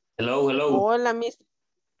 Hello. Hola, Miss.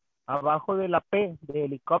 Abajo de la P de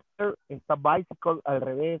helicóptero está bicycle al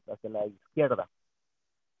revés, hacia la izquierda.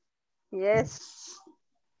 Yes.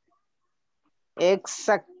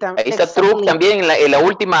 Exactamente. Ahí está truck también en la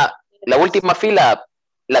última fila,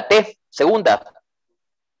 la T, segunda.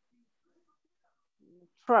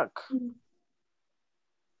 Truck.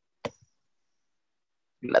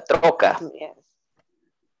 La troca.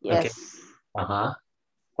 Yes. Okay. Ajá.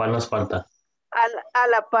 ¿Cuál nos falta? A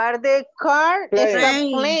la par de car está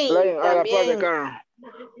plane A la par de también. car.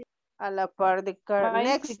 A la par de car.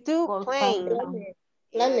 Next to plane.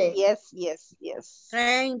 Yes.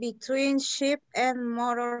 Train between ship and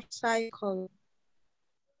motorcycle.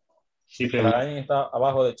 Train está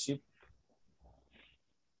abajo de chip.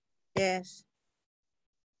 Yes.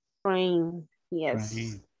 Train.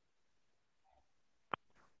 Yes.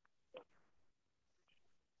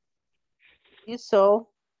 Y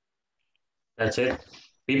so. That's it.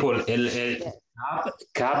 People, el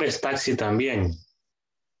cab es taxi también.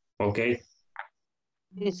 Ok.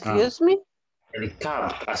 Excuse me. El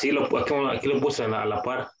cab, así lo, aquí lo puse a la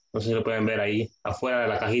par. No sé si lo pueden ver ahí, afuera de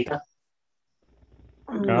la cajita.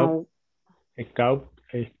 No. El cab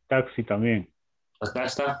es taxi también. Acá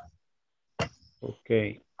está. Ok.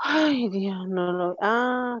 Ay, Dios, no lo.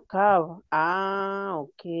 Ah, cab. Ah,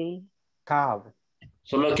 ok. Cab.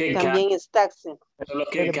 Solo que también es taxi. Solo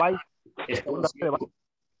que es conocido.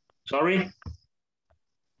 Sorry.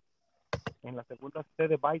 En la segunda C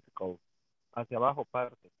de bicycle, hacia abajo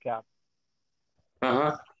parte, cab.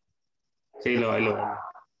 Ajá. Sí, lo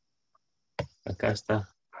acá está.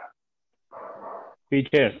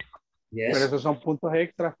 Teacher. Yes. Pero esos son puntos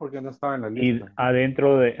extras porque no estaba en la Y lista.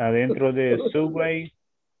 adentro de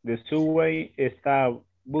Subway está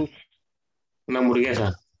bus. Una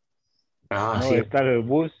hamburguesa. Ah, No, sí. está el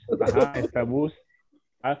bus. Ajá, está bus.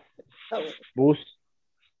 Bus.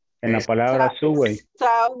 En la palabra Subway.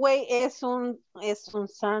 Subway es un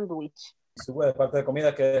sándwich. Subway de parte de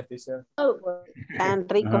comida que es, teacher. Tan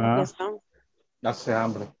ricos que son. Hace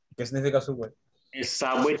hambre. ¿Qué significa Subway? El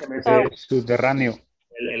Subway también subterráneo.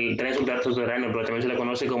 El tren subterráneo, pero también se le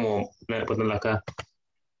conoce como, acá.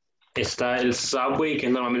 Está el Subway, que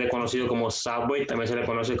es normalmente conocido como Subway, también se le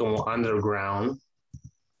conoce como Underground.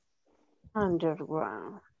 Underground.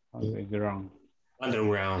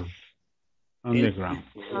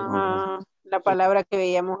 La palabra que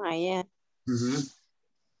veíamos ayer.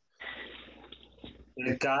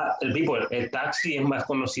 El taxi es más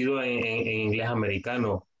conocido en inglés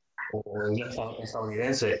americano o inglés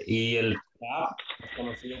estadounidense, y el cab es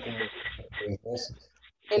conocido como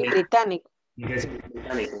el británico. Inglés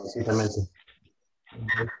británico, exactamente.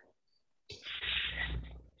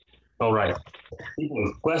 All right.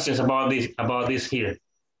 People, questions about this here?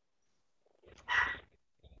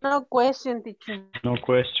 No question, teacher. No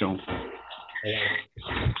question.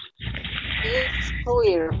 It's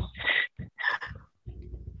clear.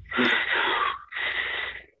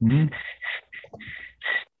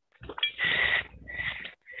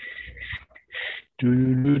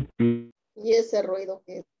 Y ese ruido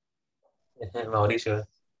que Mauricio.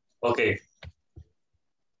 Ok.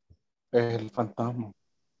 El fantasma.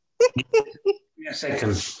 Give me a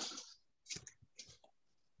second.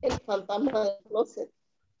 el fantasma del closet.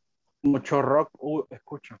 Mucho rock,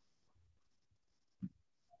 escucho.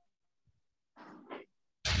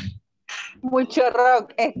 Mucho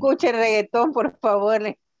rock. Escuche reggaetón, por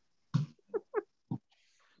favor.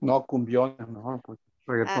 No, cumbiones, no. Pues,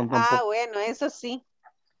 reggaetón tampoco. Bueno, eso sí.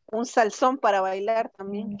 Un salsón para bailar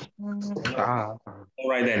también. All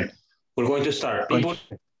right then. We're going to start. People,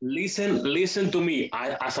 listen to me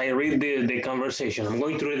as I read the conversation. I'm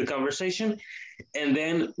going to read the conversation and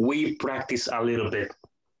then we practice a little bit.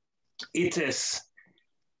 It says,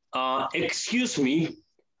 excuse me,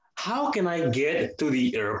 how can I get to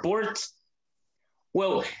the airport?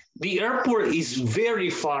 Well, the airport is very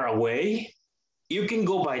far away. You can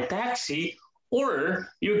go by taxi or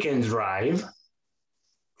you can drive.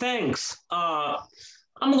 Thanks. I'm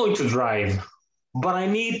going to drive, but I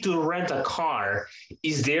need to rent a car.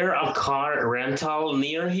 Is there a car rental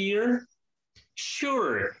near here?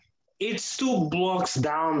 Sure. It's 2 blocks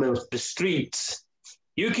down the street.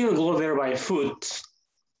 You can go there by foot.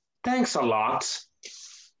 Thanks a lot.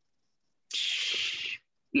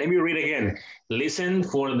 Let me read again. Listen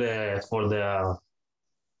for the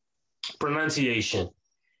pronunciation.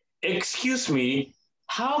 Excuse me,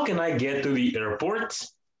 how can I get to the airport?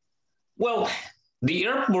 Well, the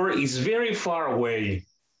airport is very far away.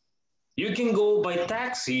 You can go by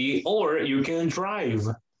taxi or you can drive.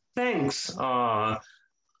 Thanks. I'm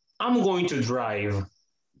going to drive,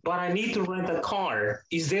 but I need to rent a car.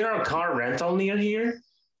 Is there a car rental near here?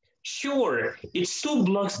 Sure, it's 2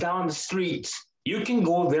 blocks down the street. You can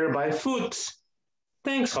go there by foot.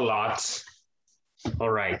 Thanks a lot.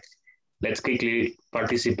 All right, let's quickly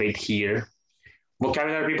participate here.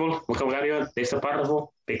 Vocabulary, people, vocabulario de este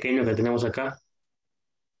párrafo pequeño que tenemos acá.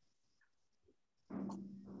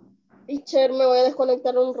 Teacher, me voy a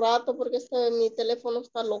desconectar un rato porque mi teléfono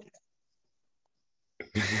está loco.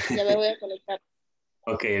 Ya me voy a conectar.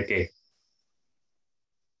 Ok.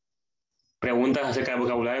 ¿Preguntas acerca del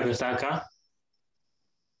vocabulario que está acá?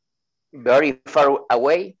 Very far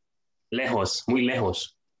away. Lejos, muy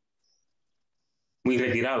lejos. Muy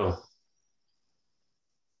retirado.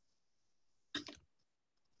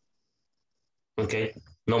 Okay,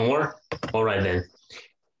 no more? All right then.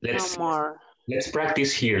 No more. Let's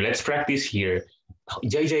practice here.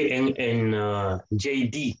 JJ and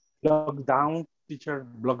JD. Blocks down, teacher,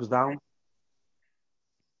 blocks down.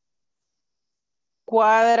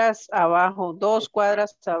 cuadras abajo, 2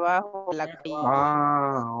 cuadras abajo de la calle.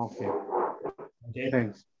 Ah, okay. Okay.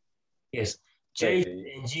 Thanks. Yes. J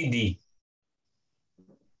and GD.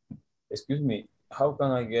 Excuse me, how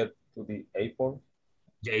can I get to the airport?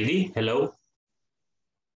 JD, hello.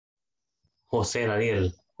 José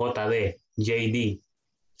Daniel, JD, JD.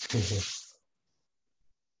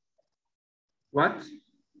 What?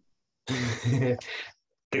 The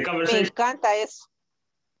Me conversation. encanta eso.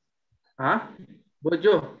 ¿Ah? ¿Voy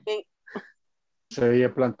yo? Se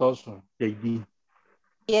veía plantoso, JD.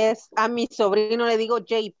 Yes, a mi sobrino le digo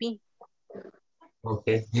JP.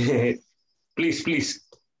 Okay. Please, please.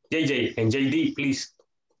 JJ and JD, please.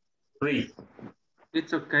 Read.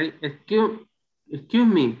 It's okay. Excuse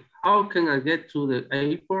me. How can I get to the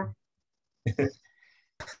airport?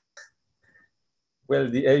 Well,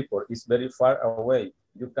 the airport is very far away.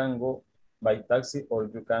 You can go by taxi or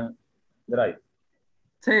you can drive.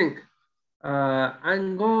 Think.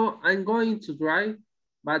 I'm going to drive,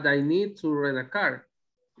 but I need to rent a car.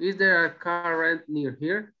 Is there a car rent near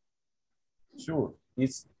here? Sure,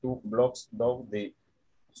 it's 2 blocks down the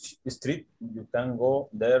street. You can go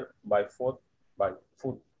there by foot.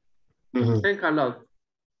 Mhm. Thanks a lot.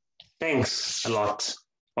 Thanks a lot.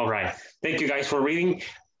 All right. Thank you guys for reading.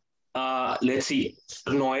 Let's see.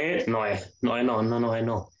 No.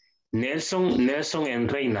 Nelson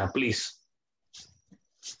and Reina, please.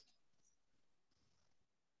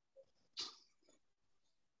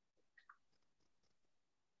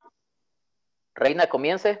 Reina,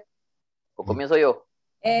 comience. ¿O comienzo yo?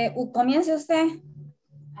 Comience usted.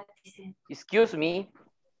 Excuse me.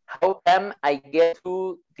 How can I get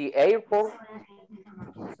to the airport?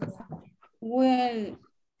 Well,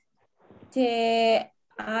 the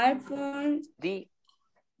airport. The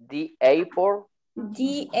airport.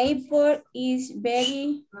 The airport is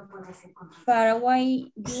very far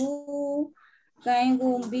away. You can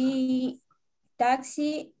go by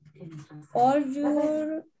taxi or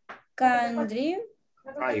you can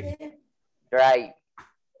Drive.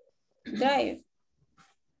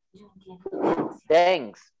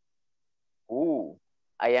 Thanks.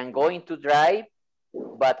 I am going to drive,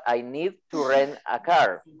 but I need to rent a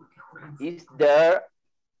car. Is there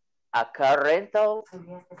a car rental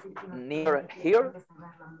near here?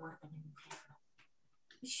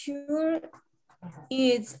 Sure.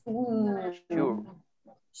 It's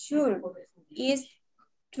It's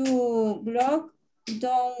 2 blocks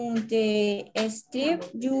down the street.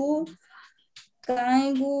 You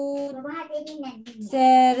can go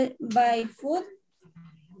there by foot.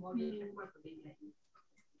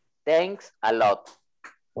 Thanks a lot.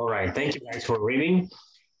 All right. Thank you guys for reading.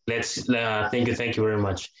 Let's thank you very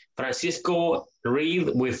much. Francisco,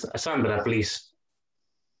 read with Sandra, please.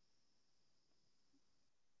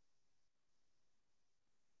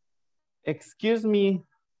 Excuse me,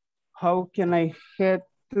 how can I head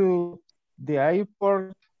to the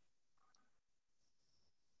airport?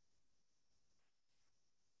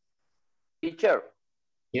 Teacher.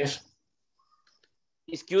 Yes.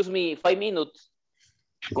 Excuse me, 5 minutes.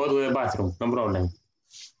 Go to the bathroom, no problem.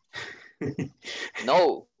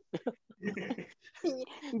 No.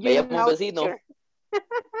 Me llamo un vecino. Teacher.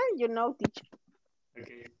 You know, teacher.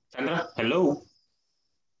 Okay. Sandra, hello.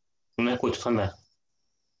 No me escucho, Sandra.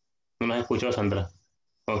 No me escucho, Sandra.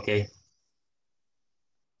 Ok.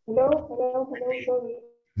 Hello, sorry.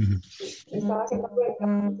 Estaba haciendo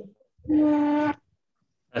prueba.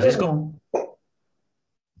 Francisco.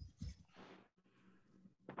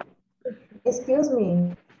 Excuse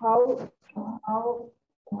me, how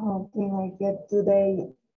can I get to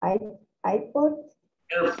the airport?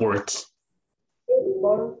 Airport.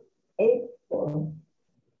 Airport.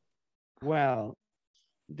 Well,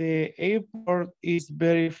 the airport is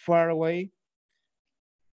very far away.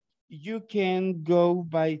 You can go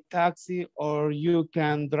by taxi or you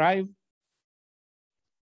can drive.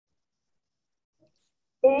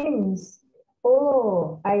 Thanks.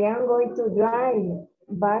 Oh, I am going to drive,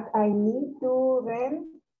 but I need to rent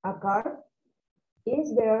a car.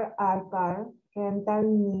 Is there a car rental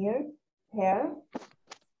near here?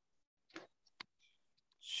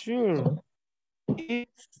 Sure.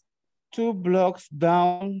 It's 2 blocks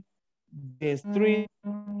down the street.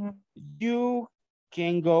 You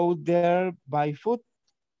can go there by foot.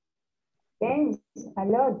 Thanks a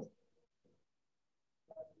lot.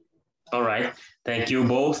 All right. Thank you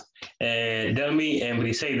both. Delmi and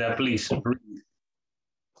Briseida, please.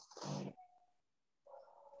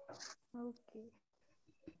 Okay.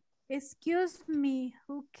 Excuse me,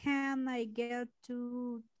 who can I get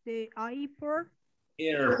to the airport?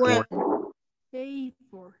 Airport.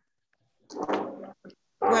 Airport.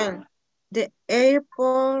 Well, the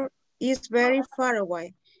airport is very far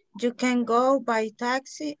away. You can go by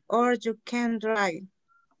taxi or you can drive.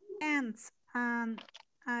 And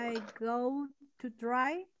I go to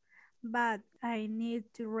drive, but I need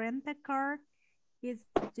to rent a car. Is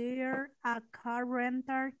there a car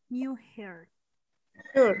rental near here?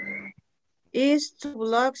 Sure. It's 2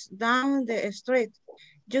 blocks down the street.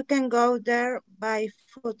 You can go there by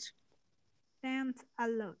foot. Thanks a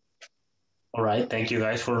lot. All right, thank you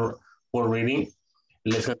guys for reading.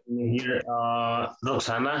 Let's continue here.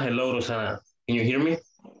 Roxana, hello, Roxana. Can you hear me?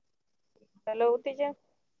 Hello, teacher.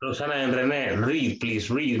 Roxana and Rene, read, please,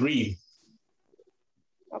 read.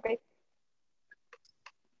 Okay.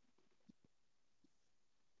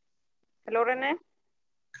 Hello, Rene.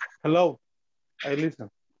 Hello, I listen.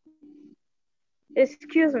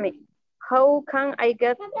 Excuse me. How can I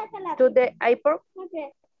get to the airport?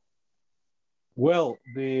 Well,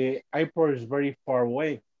 the airport is very far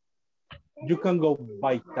away. You can go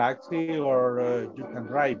by taxi or you can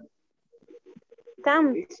drive.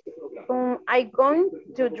 Thanks. I'm going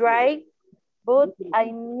to drive, but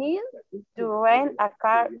I need to rent a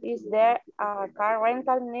car. Is there a car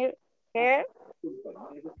rental near here?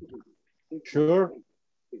 Sure.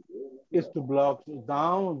 It's 2 blocks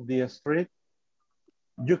down the street.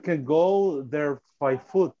 You can go there by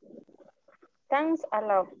foot. Thanks a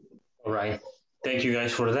lot. All right, thank you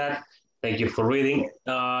guys for that. Thank you for reading.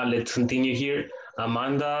 Let's continue here.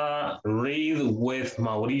 Amanda, read with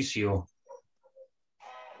Mauricio.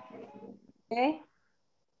 Okay.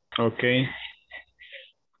 Okay.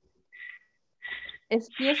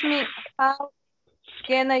 Excuse me, how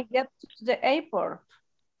can I get to the airport?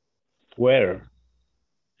 Where?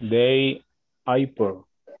 The airport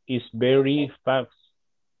is very far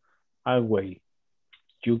away.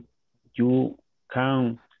 You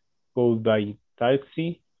can go by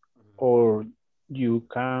taxi or you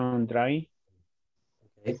can drive.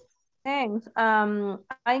 Okay. Thanks. I'm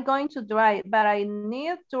going to drive, but I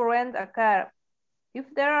need to rent a car. If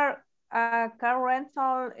there are a car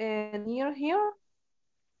rental near here?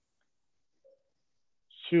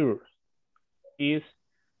 Sure. It's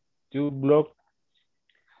 2 blocks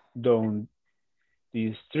down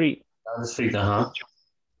the street. Down the street, uh-huh.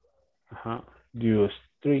 The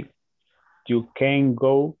street. You can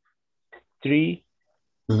go 3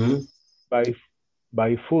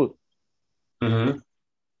 by foot.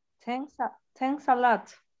 Thanks a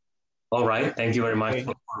lot. All right, thank you very much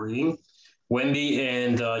for reading. Wendy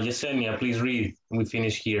and Yesenia, please read. We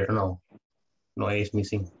finish here. No, is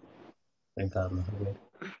missing.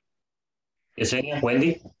 Yesenia,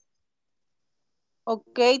 Wendy?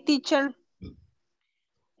 Okay, teacher.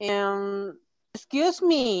 Excuse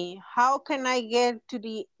me, how can I get to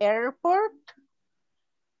the airport?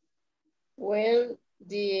 Well,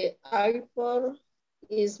 the airport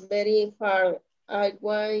is very far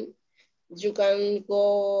away. You can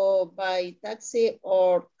go by taxi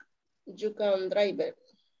or you can drive it.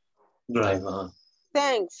 Drive.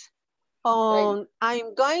 Thanks. I'm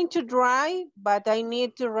going to drive, but I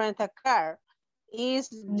need to rent a car. Is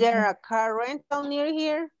there a car rental near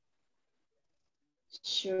here?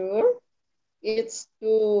 Sure. It's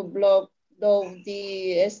 2 blocks down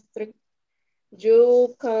the street.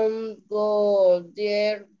 You can go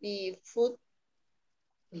there by foot.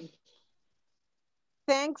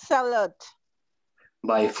 Thanks a lot.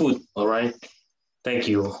 By foot, all right. Thank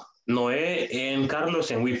you. Noé and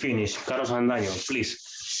Carlos, and we finish. Carlos Andaño, please.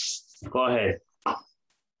 Go ahead.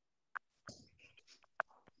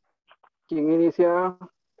 ¿Quién inicia?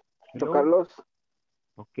 Hello. Carlos.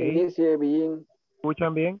 Ok. Inicie bien.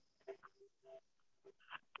 ¿Escuchan bien?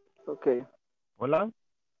 Ok. Hola.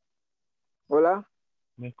 Hola.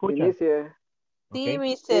 ¿Me escuchan? Inicie. Sí, Okay.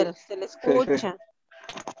 mister, se le escucha.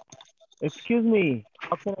 Excuse me,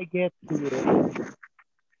 how can I get to the...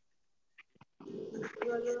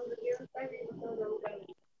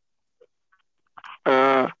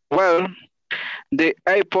 Well, the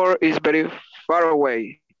airport is very far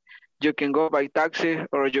away. You can go by taxi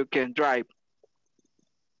or you can drive.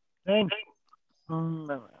 Thanks.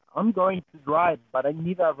 I'm going to drive, but I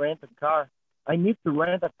need to rent a car.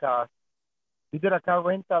 Is there a car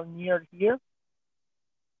rental near here?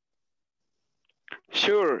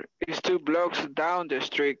 Sure, it's 2 blocks down the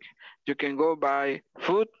street. You can go by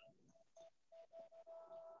foot.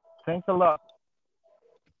 Thanks a lot.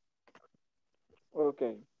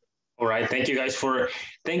 Okay. All right, thank you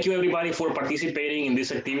everybody for participating in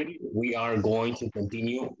this activity. We are going to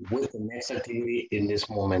continue with the next activity in this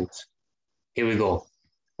moment. Here we go.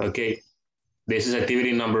 Okay, this is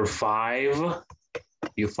activity number 5.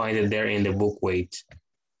 You find it there in the book. Wait,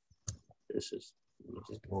 let's just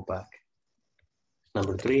go back.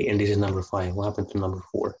 Number 3, and this is number 5. What happened to number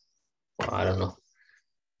 4? I don't know.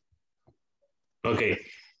 Okay.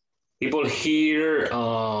 People here,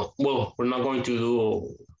 well, we're not going to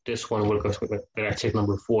do this one because we're gonna check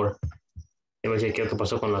number 4. Debo decir qué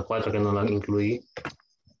pasó con la 4 que no la incluí.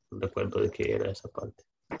 No recuerdo de qué era esa parte.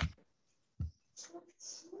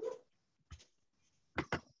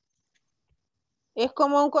 Es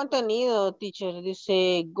como un contenido, teacher.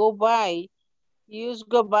 Dice, go by. Use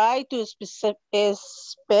go by to specify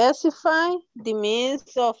the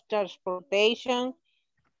means of transportation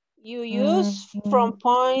you use from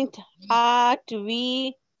point A to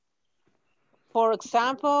B. For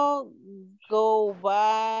example, go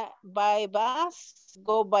by bus,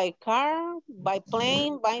 go by car, by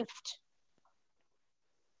plane, by...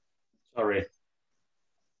 Sorry.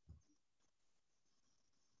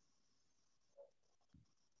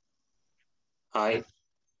 Hi,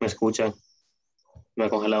 ¿me escuchan? Me ha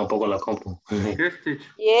congelado un poco la compu. Yes, teacher.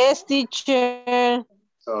 Yes, teacher.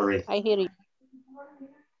 Sorry. I hear you.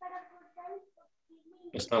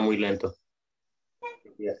 Está muy lento.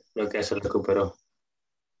 Ya, creo que se recuperó.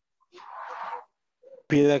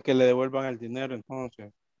 Pide que le devuelvan el dinero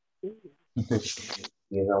entonces.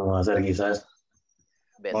 ¿Qué vamos a hacer quizás?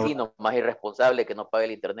 Vecino más irresponsable que no pague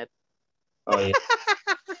el internet. Oye.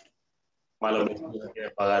 Malo que no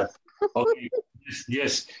quiere pagar. Okay.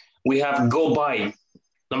 Yes. We have go by.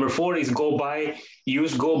 Number 4 is go by.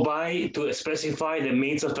 Use go by to specify the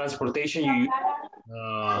means of transportation you use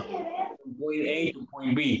from point A to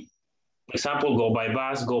point B. For example, go by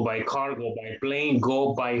bus, go by car, go by plane,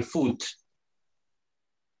 go by foot.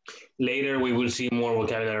 Later, we will see more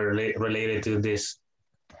vocabulary related to this.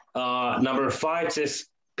 Number 5 says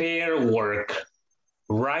pair work.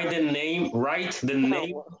 Write the name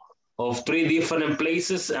of 3 different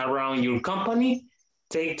places around your company.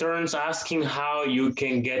 Take turns asking how you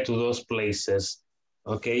can get to those places.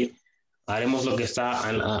 Okay. Haremos lo que está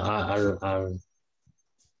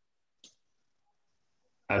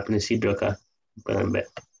al principio acá. Pueden ver.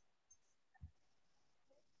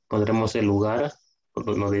 Pondremos el lugar,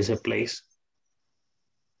 nos dice place.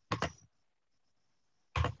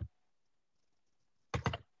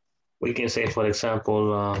 We can say, for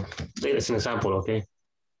example, it's an example, okay?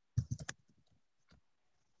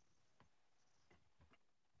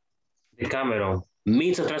 The Cameron,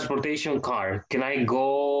 means of transportation car. Can I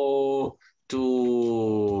go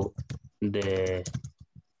to the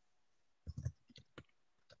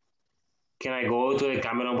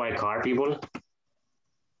Cameron by car, people?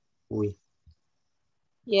 Oui.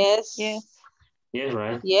 Yes. Yes. Yes,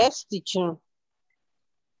 right? Yes, teacher.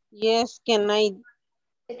 Yes, can I?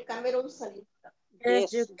 Yes,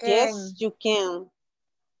 you can. Yes, you can.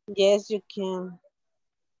 Yes, you can.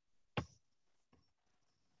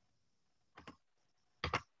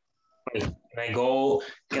 Can I go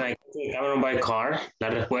to the Cameron by car? La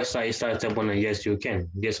respuesta ahí está, te pone yes, you can.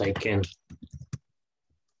 Yes, I can.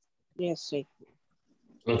 Yes, I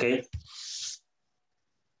can. Ok.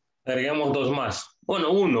 Agregamos 2 más.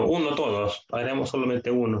 Bueno, uno todos. Agregamos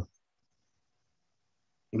solamente 1.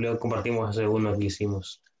 Y luego compartimos ese 1 que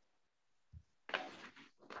hicimos.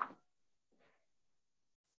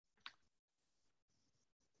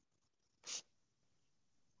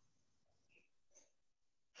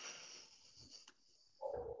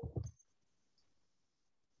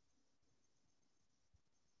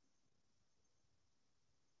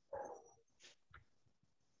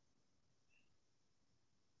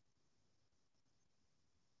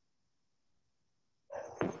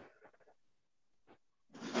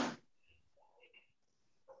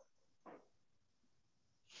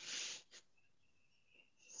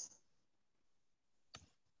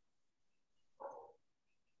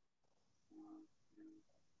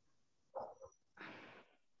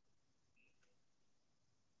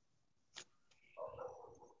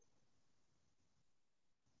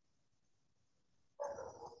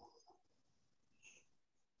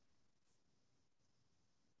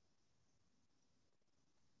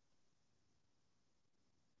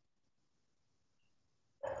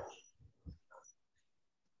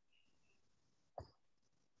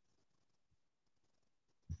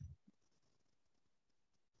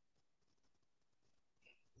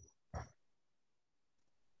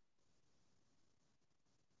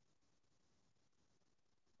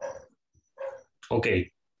 Ok.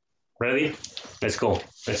 Ready? Let's go.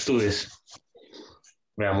 Let's do this.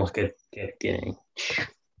 Veamos qué tienen.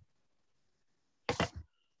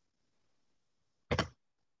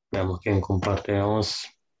 Veamos quién compartimos.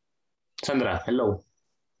 Sandra, hello.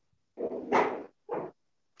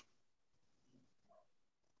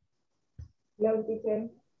 Hello, teacher.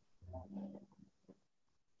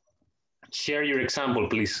 Share your example,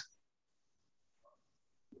 please.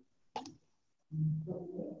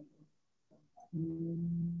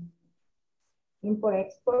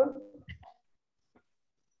 Import-export.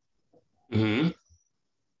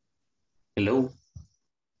 Hello.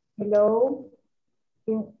 Hello.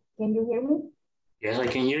 Can you hear me? Yes, I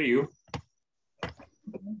can hear you.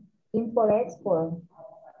 Import-export.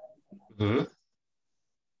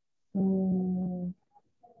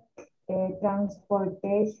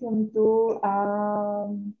 Transportation to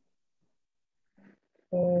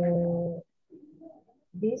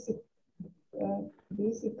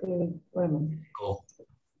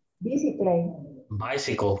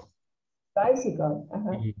bicycle. Bicycle.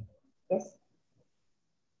 Yes.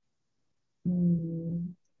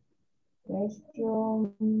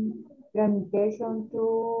 Question. Transmission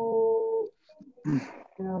to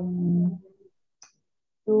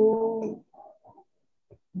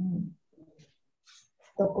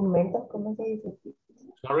documentos, ¿cómo se dice?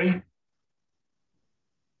 Sorry?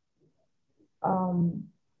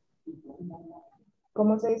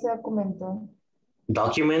 ¿Cómo se dice documento?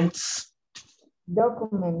 Documents.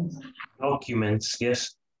 Documents,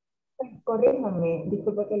 yes. Corríjame,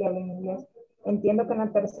 disculpe que le hable en inglés. Entiendo que en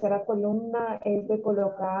la tercera columna es de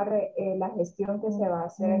colocar la gestión que se va a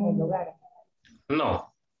hacer en el lugar.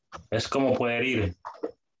 No, es como poder ir.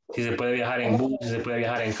 Si se puede viajar en bus, si se puede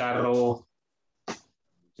viajar en carro,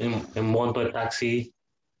 en moto de taxi,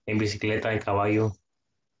 en bicicleta, en caballo.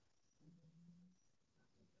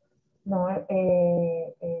 No,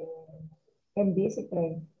 en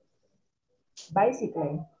bicicleta.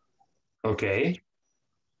 Bicycle. Ok.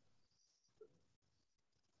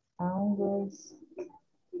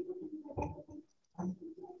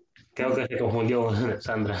 Creo que se confundió,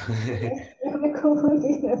 Sandra. No me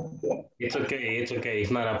confundí. It's okay, it's okay.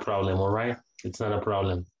 It's not a problem, all right? It's not a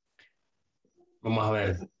problem. Vamos a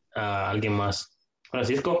ver. Alguien más.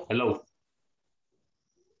 Francisco, hello.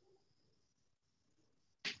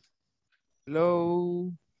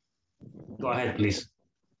 Hello. Go ahead, please.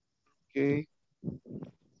 Okay.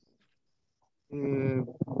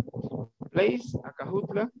 Place,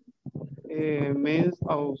 Acajutla, means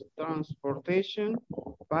of transportation,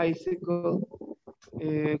 bicycle.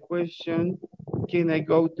 Question, can I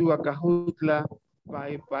go to Acajutla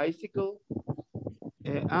by bicycle?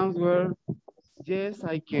 Answer, yes,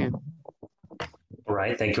 I can. All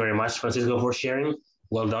right, thank you very much, Francisco, for sharing.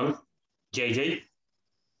 Well done. JJ?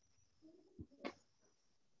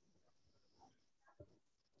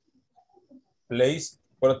 Place,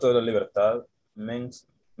 Puerto de la Libertad, means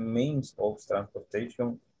of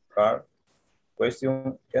transportation, car.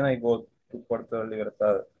 Question, can I go to Puerto de la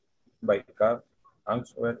Libertad by car?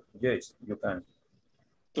 Answer, yes, you can.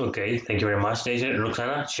 Okay, thank you very much, JJ.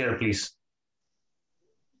 Roxana, share, please.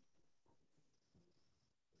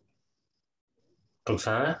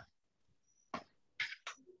 Roxana?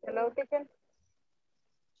 Hello, teacher.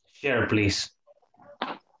 Share, please.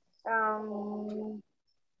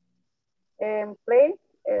 Plane,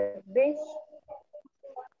 beach,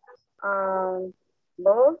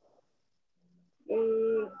 boat.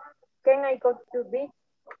 Can I go to beach?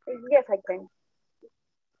 Yes, I can.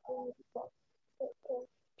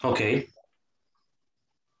 Okay.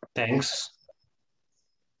 Thanks.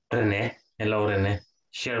 Rene, hello, Rene.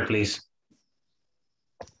 Share, please.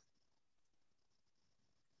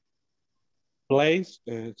 Place,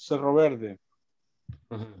 Cerro Verde.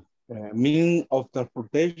 Mean of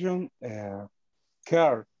transportation,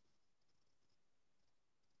 car.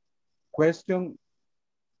 Question,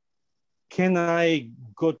 can I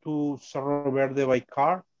go to Cerro Verde by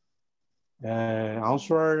car?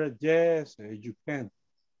 Answer, yes, you can.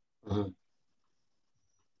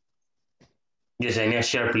 Yes, Anya,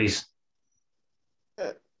 share, please.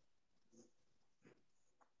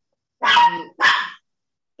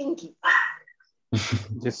 Pinky.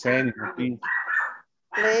 Yesenia, Pinky.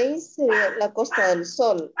 Place, la Costa del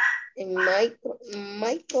Sol. En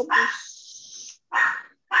microbus.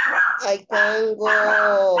 I can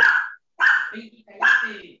go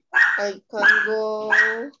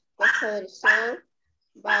Costa del Sol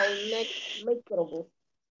by microbus.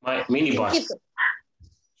 My minibus.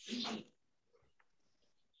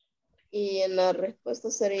 Y en la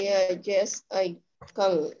respuesta sería yes, I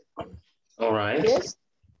can. All right. Yes.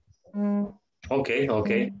 Okay,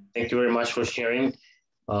 okay. Thank you very much for sharing.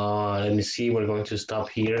 Let me see, we're going to stop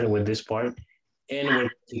here with this part and we're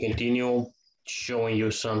going to continue showing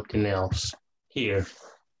you something else here.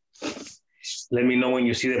 Let me know when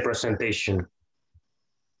you see the presentation.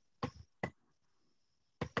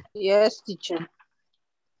 Yes, teacher.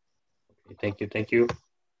 Thank you, thank you.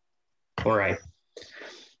 All right.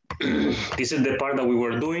 This is the part that we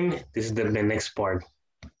were doing. This is the next part,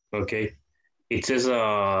 okay? It says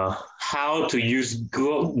how to use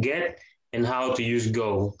go, get, and how to use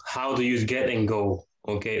go. How to use get and go,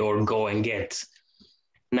 okay, or go and get.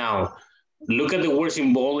 Now, look at the words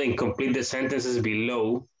in bold and complete the sentences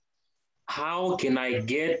below. How can I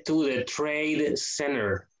get to the trade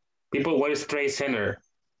center? People, what is trade center?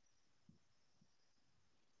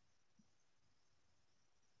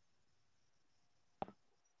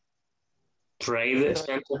 Trade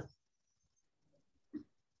center?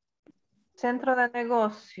 Centro de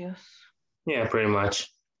negocios. Yeah, pretty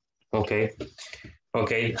much. Okay.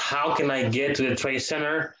 Okay, how can I get to the trade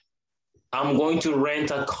center? I'm going to rent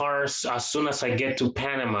a car as soon as I get to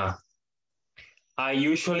Panama. I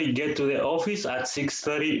usually get to the office at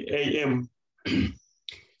 6:30 a.m.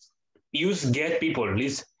 Use get, people,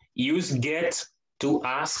 please. Use get to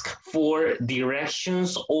ask for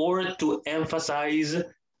directions or to emphasize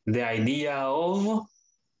the idea of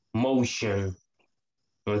motion.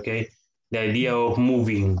 Okay, the idea of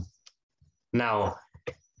moving. Now,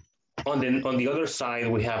 on the other side,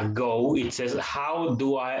 we have go. It says, how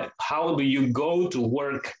do you go to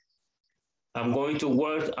work? I'm going to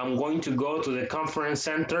work. I'm going to go to the conference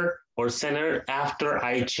center or center after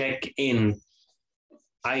I check in.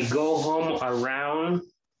 I go home around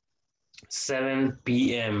 7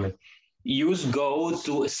 p.m. Use go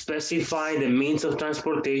to specify the means of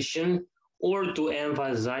transportation or to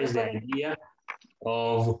emphasize the idea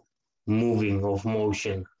of moving, of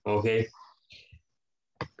motion, okay?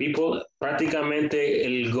 People, prácticamente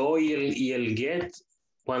el go y el get,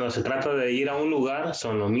 cuando se trata de ir a un lugar,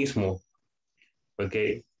 son lo mismo,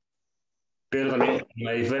 ok? Pero también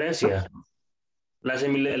la diferencia.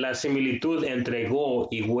 La similitud entre go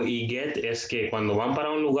y get es que cuando van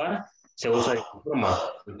para un lugar, se usa de esta forma,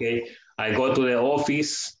 ok? I go to the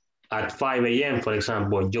office at 5 a.m., for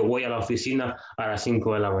example. Yo voy a la oficina a las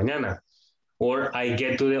 5 de la mañana. Or I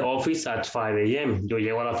get to the office at 5 a.m. Yo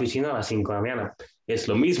llego a la oficina a las 5 de la mañana. Es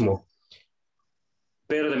lo mismo.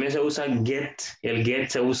 Pero también se usa get. El get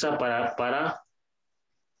se usa para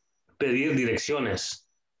pedir direcciones.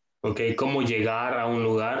 ¿Ok? ¿Cómo llegar a un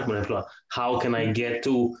lugar? Por ejemplo, how can I get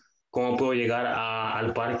to? ¿Cómo puedo llegar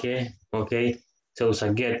al parque? ¿Ok? Se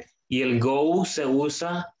usa get. Y el go se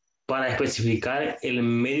usa para especificar el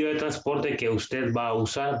medio de transporte que usted va a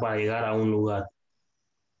usar para llegar a un lugar.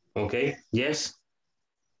 ¿Ok? Yes?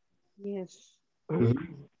 Yes.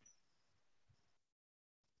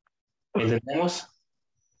 ¿Entendemos?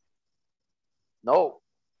 No.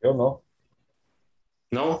 Yo no.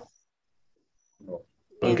 ¿No? No.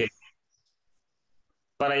 Ok.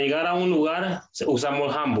 Para llegar a un lugar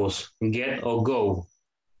usamos ambos, get o go.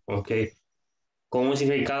 Ok. Con un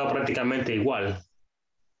significado prácticamente igual.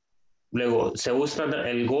 Luego, se usa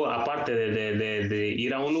el go, aparte de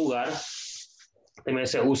ir a un lugar, también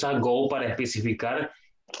se usa go para especificar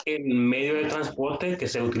el medio de transporte que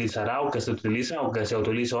se utilizará o que se utiliza o que se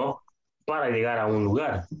utilizó para llegar a un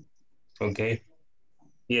lugar. Ok.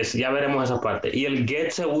 Yes, ya veremos esa parte. Y el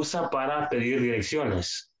get se usa para pedir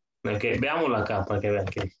direcciones. Ok, veámoslo acá para que vean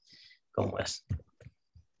cómo es.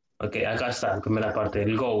 Ok, acá está la primera parte,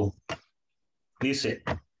 el go. Dice,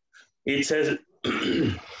 it says,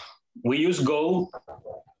 we use go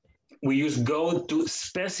to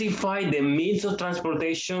specify the means of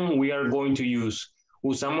transportation we are going to use.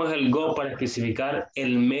 Usamos el go para especificar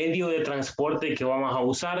el medio de transporte que vamos a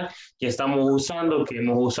usar, que estamos usando, que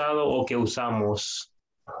hemos usado o que usamos.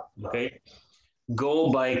 Okay. Go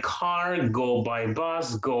by car, go by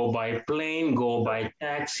bus, go by plane, go by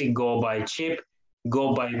taxi, go by ship,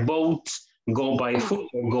 go by boat, go by foot,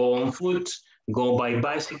 go on foot, go by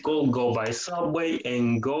bicycle, go by subway,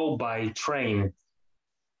 and go by train.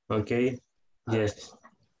 Okay, yes.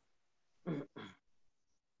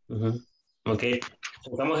 Okay,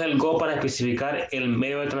 usamos el go para especificar el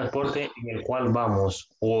medio de transporte en el cual vamos,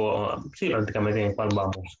 o sí, prácticamente en el cual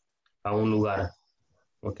vamos a un lugar.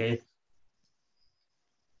 Okay.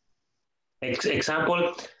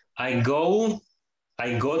 Example, I go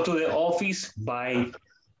to the office by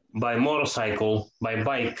motorcycle, by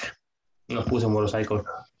bike. No puse motorcycle.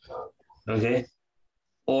 Okay.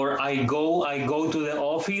 Or I go to the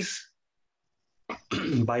office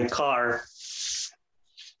by car.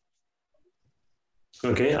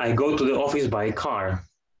 Okay, I go to the office by car.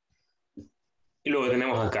 Y luego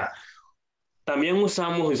tenemos acá. También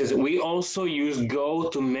usamos, we also use go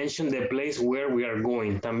to mention the place where we are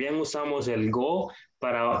going. También usamos el go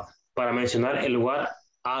para mencionar el lugar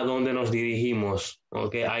a donde nos dirigimos.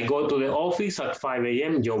 Okay, I go to the office at 5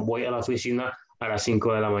 a.m. Yo voy a la oficina a las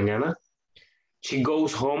 5 de la mañana. She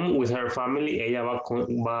goes home with her family. Ella va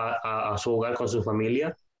a su hogar con su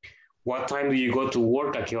familia. What time do you go to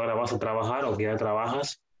work? ¿A qué hora vas a trabajar o qué hora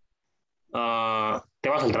trabajas? te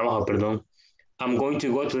vas al trabajo, perdón. I'm going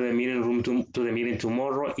to go to the meeting room to the meeting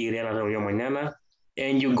tomorrow. Iré a la reunión mañana.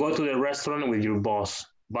 And you go to the restaurant with your boss.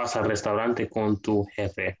 Vas al restaurante con tu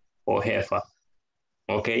jefe o jefa.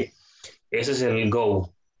 Ok. Ese es el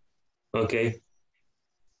go. Ok.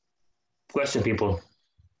 Question, people.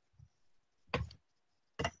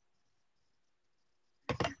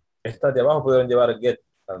 Estas de abajo pudieron llevar get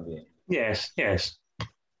también. Yes, yes.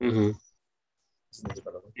 Mm-hmm.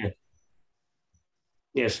 Yeah.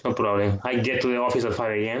 Yes, no problem. I get to the office at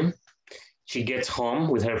 5 a.m. She gets home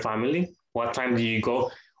with her family. What time do you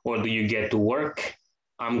go or do you get to work?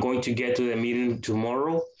 I'm going to get to the meeting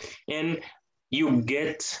tomorrow. And you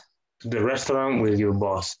get to the restaurant with your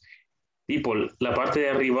boss. People, la parte de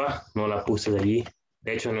arriba no la puse de allí.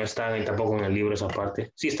 De hecho, no está tampoco en el libro esa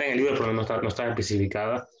parte. Sí está en el libro, pero no está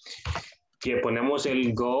especificada. Que ponemos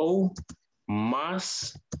el go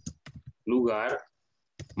más lugar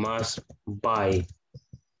más by.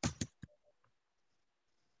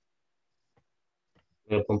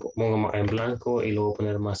 Lo pongo en blanco y luego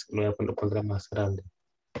poner más, lo voy a poner más grande.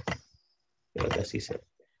 Creo que así se.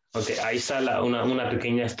 Ok, ahí está una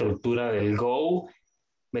pequeña estructura del go.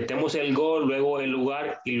 Metemos el go, luego el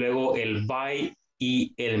lugar y luego el by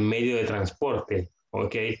y el medio de transporte.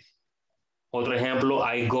 Ok. Otro ejemplo,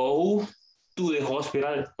 I go to the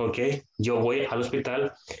hospital. Ok. Yo voy al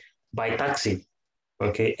hospital by taxi.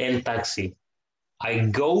 Ok. En taxi.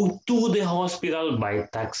 I go to the hospital by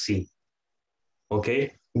taxi. Ok.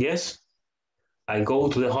 Yes. I go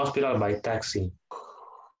to the hospital by taxi.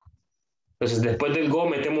 Entonces, después del go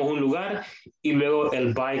metemos un lugar y luego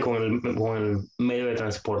el by con el medio de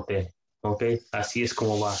transporte. ¿Ok? Así es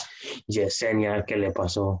como va. Yesenia, ¿qué le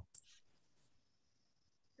pasó?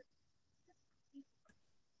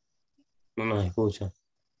 No nos escucha.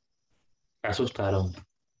 Me asustaron.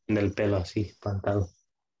 Del pelo así, espantado.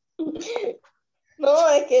 No,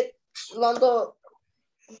 es que lo ando,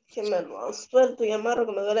 que me lo han suelto y amarro,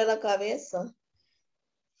 que me duele la cabeza.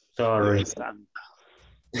 Sorry.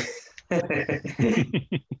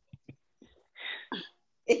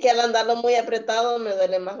 Es que al andarlo muy apretado me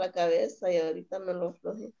duele más la cabeza y ahorita me lo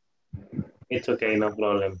aflojé. It's okay, no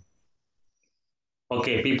problem. Ok,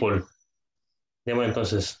 people. Bueno,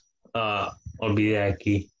 entonces, olvidé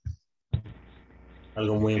aquí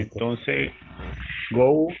algo muy importante. Entonces,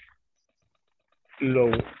 go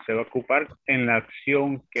se va a ocupar en la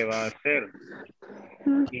acción que va a hacer.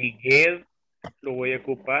 Y get lo voy a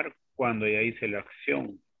ocupar cuando ya hice la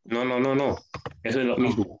acción. No. Eso es lo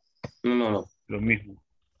mismo. No. Lo mismo.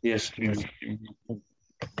 Yes. Quiero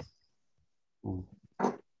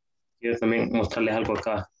también mostrarles algo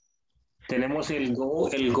acá. Tenemos el go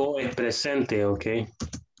es presente, ¿ok?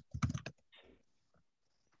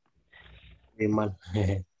 Bien mal.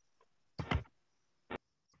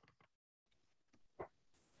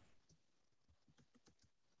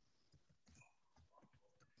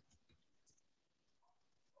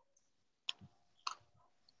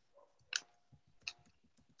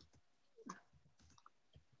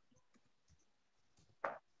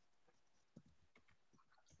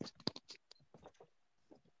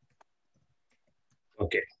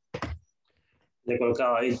 Ok. Le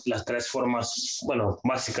colocaba ahí las tres formas, bueno,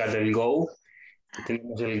 básicas del go.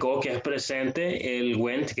 Tenemos el go que es presente, el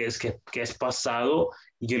went que es pasado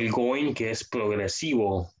y el going que es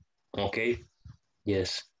progresivo. Ok.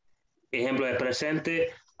 Yes. Ejemplo de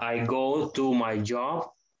presente, I go to my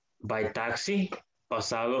job by taxi.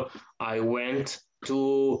 Pasado, I went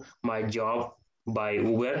to my job by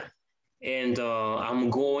Uber. And I'm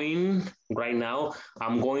going, right now,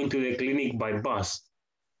 I'm going to the clinic by bus.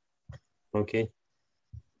 Okay.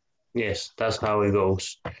 Yes, that's how it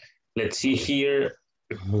goes. Let's see here.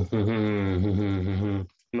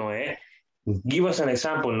 Noé, give us an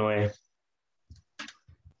example, Noé.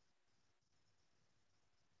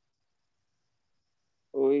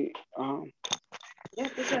 Uy,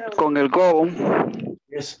 con el go.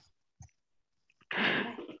 Yes.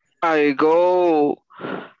 I go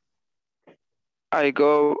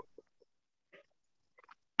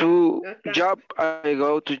to job. I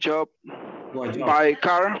go to job by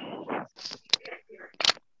car.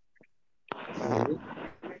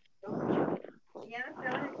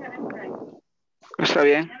 ¿Está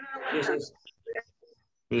bien? Yes.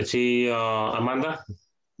 Let's see, Amanda.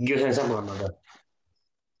 Give us an example, Amanda.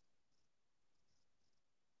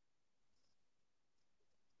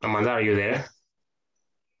 Amanda, are you there?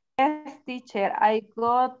 Yes, teacher. I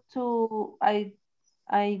go to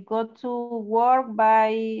work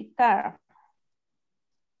by car.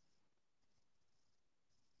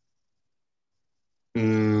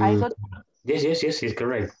 Yes, it's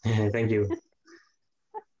correct. Thank you.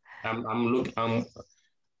 I'm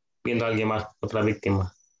viendo a alguien más, otra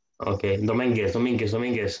víctima. Okay, Domínguez.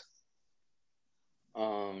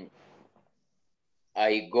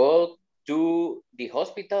 I go to the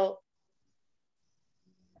hospital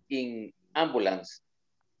in ambulance.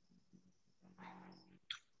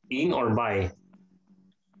 In or by?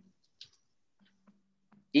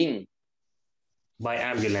 In. By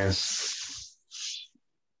ambulance.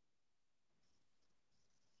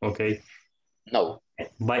 Okay. No.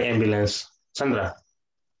 By ambulance. Sandra.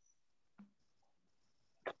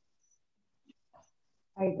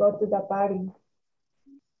 I go to the party.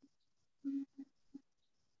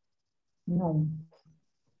 No.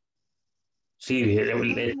 Sí, está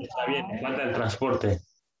bien, falta el transporte.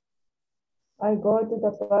 I go to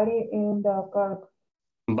the party in the car.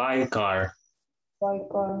 By car. By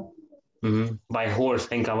car. By horse,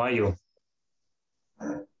 en caballo.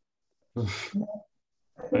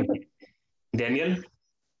 Okay. Daniel.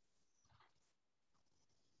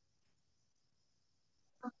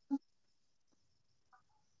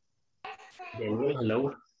 Daniel,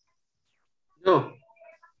 hello. No.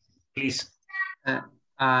 Please.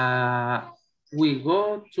 We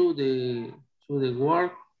go to the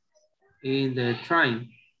work in the train.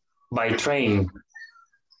 By train.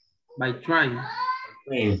 By train.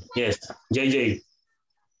 Train, yes. JJ.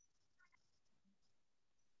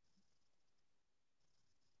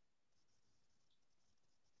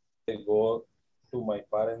 I go to my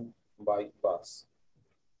parents by bus.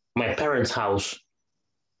 My parents' house.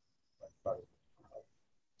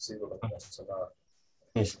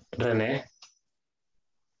 Yes. René.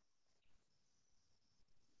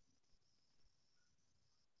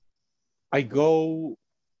 I go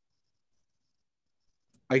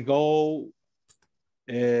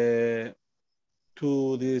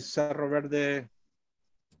to the Cerro Verde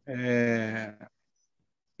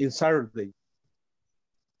in Saturday.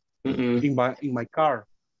 In my car.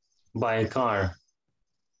 By car.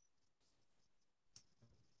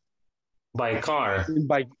 By car.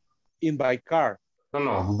 In by car.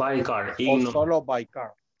 No, by car. Or solo by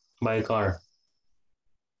car. By car.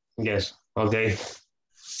 Yes, okay.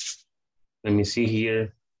 Let me see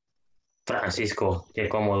here. Francisco, qué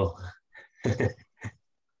cómodo.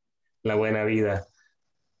 La buena vida.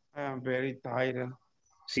 I am very tired.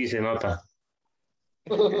 Sí, se nota.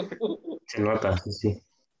 Se nota, sí.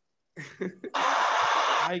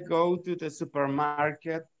 I go to the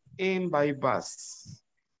supermarket in by bus.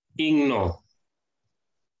 In no.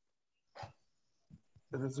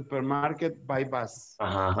 To the supermarket by bus.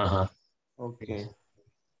 Ajá. Okay.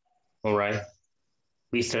 All right.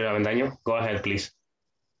 Mr. Avendaño, go ahead, please.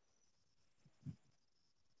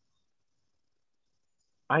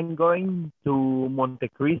 I'm going to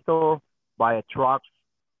Montecristo by a truck.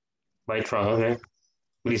 By truck, okay.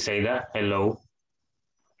 Please say that. Hello.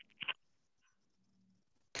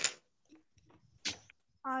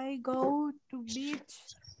 I go to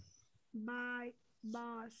beach by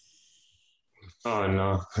bus. Oh,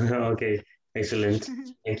 no. Okay, excellent.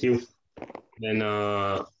 Thank you. Then,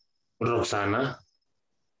 Roxana.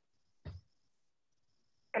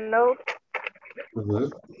 Hello.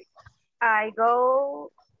 I go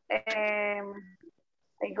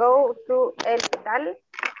to El Hospital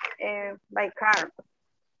by car.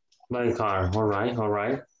 By car, all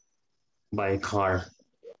right. By car.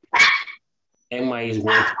 Emma is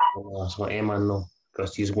working, so Emma no,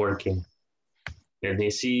 because she's working. Let me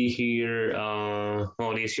see here,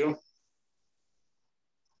 Mauricio.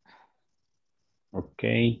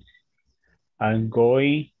 Okay. I'm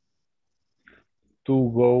going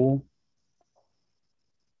to go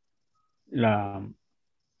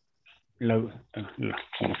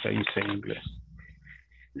 ¿cómo se dice en inglés?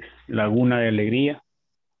 Laguna de Alegría.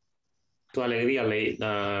 Tu alegría,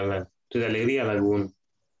 tu de alegría, Lagún.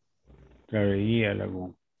 La Alegría,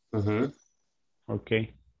 Lagún. Ok.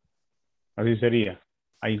 Así sería.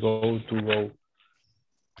 I'm going to go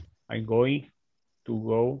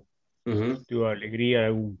to Alegría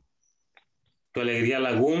Lagún. Tu alegría,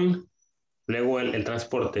 Lagún, luego el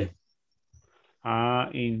transporte.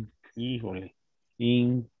 Híjole.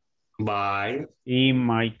 By. In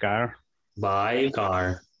my car. By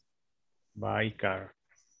car. By car.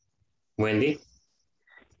 Wendy.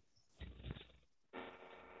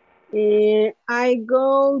 I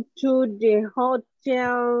go to the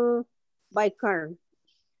hotel by car.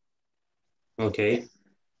 Okay.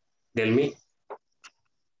 Delmi.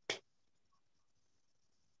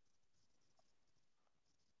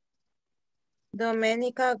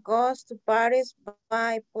 Domenica goes to Paris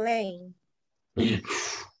by plane.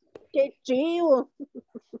 ¡Qué chivo!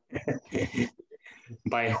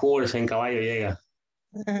 By horse, en caballo llega.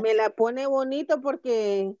 Me la pone bonito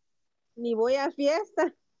porque Ni voy a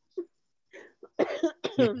fiesta.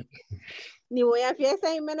 Ni voy a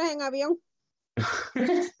fiesta y menos en avión.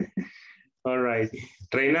 All right.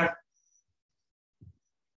 Reina.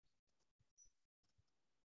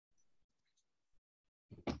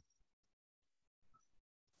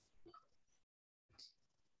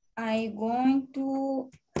 I'm going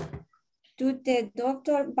to the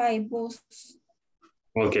doctor by bus.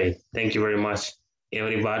 Okay, thank you very much,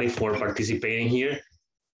 everybody, for participating here.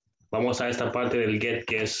 Vamos a esta parte del get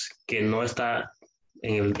que no está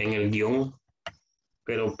en el guión,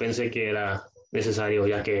 pero pensé que era necesario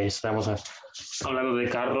ya que estamos hablando de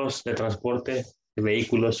carros, de transporte, de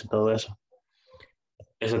vehículos y todo eso.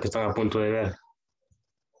 Eso que están a punto de ver.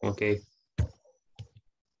 Ok.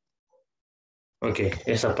 Ok,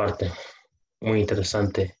 esa parte. Muy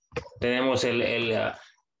interesante. Tenemos el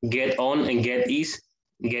get on and get is.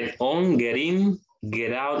 Get on, get in,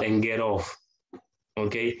 get out, and get off.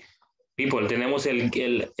 Ok. People, tenemos el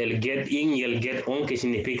get in y el get on que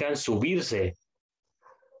significan subirse.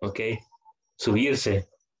 Ok. Subirse.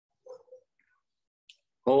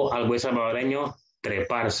 O al buen salvadoreño,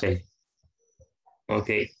 treparse. Ok.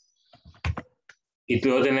 Y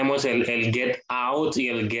luego tenemos el get out y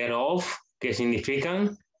el get off que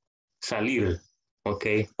significan salir. Ok.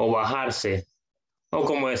 O bajarse. O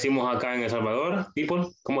como decimos acá en El Salvador, people,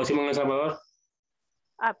 ¿cómo decimos en El Salvador?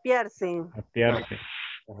 Apiarse. Apiarse.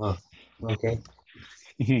 Ajá. Ok.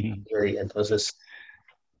 Entonces,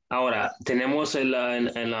 ahora tenemos en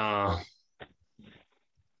la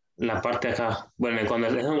parte acá, bueno,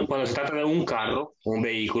 cuando se trata de un carro, un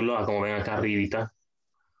vehículo, como ven acá arribita,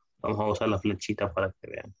 vamos a usar la flechita para que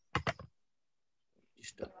vean.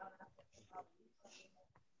 Listo.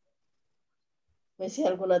 Pues si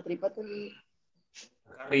alguna tripa tenía.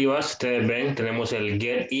 Arriba, ustedes ven, tenemos el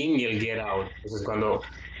get in y el get out. Entonces, cuando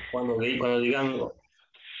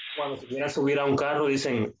se quieran subir a un carro,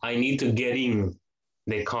 dicen, I need to get in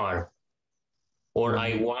the car. Or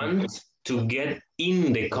I want to get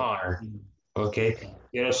in the car. Ok,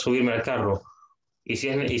 quiero subirme al carro. Y si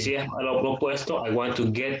es lo opuesto, I want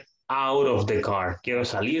to get out of the car. Quiero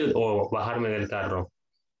salir o bajarme del carro.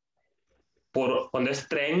 Cuando es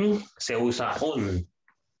tren, se usa on.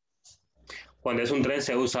 Cuando es un tren,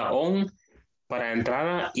 se usa on para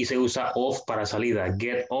entrada y se usa off para salida.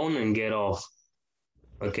 Get on and get off.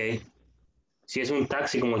 Ok. Si es un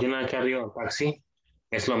taxi, como tienen aquí arriba, un taxi,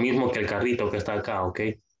 es lo mismo que el carrito que está acá, ok.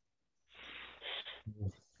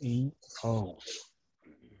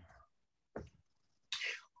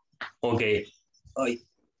 Ok. Ay,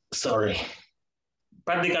 sorry.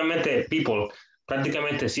 Prácticamente, people,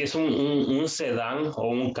 si es un sedán o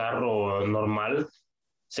un carro normal,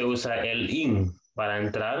 se usa el in para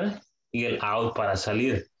entrar y el out para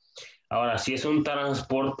salir. Ahora, si es un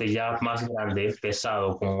transporte ya más grande,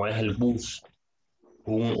 pesado, como es el bus,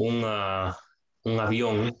 un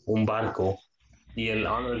avión, un barco, y el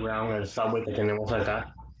underground, el subway que tenemos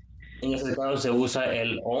acá, en ese caso se usa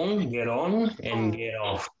el on and get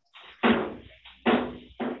off.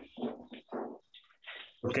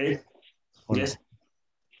 ¿Ok? Yes.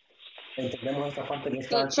 Entendemos esta parte que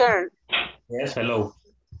está... Teacher. Yes, hello.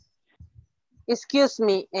 Excuse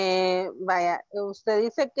me, vaya, usted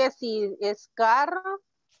dice que si es carro,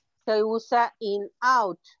 se usa in,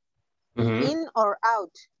 out, in or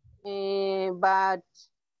out, but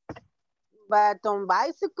on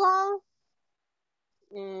bicycle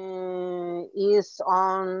is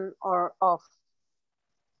on or off.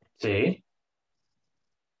 Sí.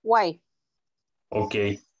 Why? Ok.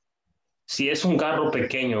 Si es un carro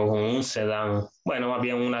pequeño, como un sedán, bueno, más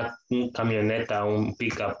bien una camioneta, un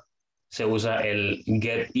pickup, se usa el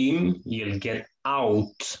get in y el get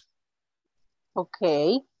out. Ok.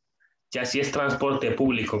 Ya si es transporte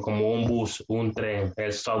público, como un bus, un tren,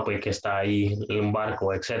 el subway que está ahí, un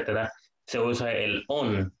barco, etcétera, se usa el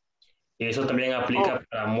on. Y eso también aplica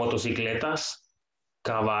para motocicletas,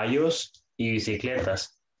 caballos y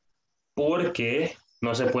bicicletas, porque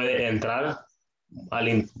no se puede entrar,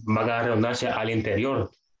 valga la redundancia, al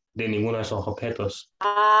interior de ninguno de esos objetos.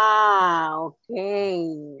 Ah, okay.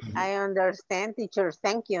 I understand, teacher.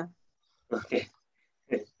 Thank you. Okay.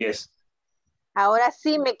 Yes. Ahora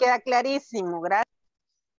sí me queda clarísimo. Gracias.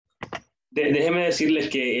 Déjeme decirles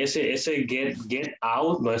que ese get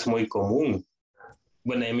out no es muy común.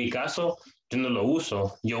 Bueno, en mi caso, yo no lo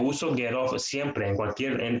uso. Yo uso get off siempre. En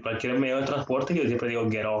cualquier medio de transporte, yo siempre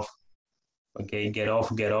digo get off. Ok, get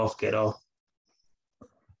off, get off, get off.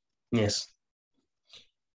 Yes.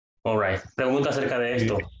 All right. Pregunta acerca de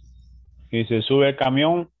esto. Si se sube el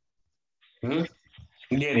camión,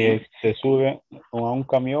 Get se sube a un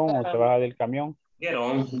camión o se baja del camión.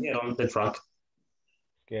 on the truck.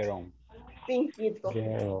 Get on. Pinquito.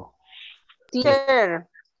 Get. Teacher.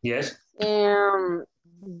 Yes.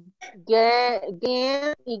 Get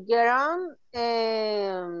y get on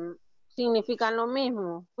significan lo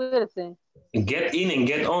mismo. Fíjense. Get in and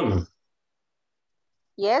get on.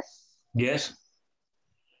 Yes. Yes.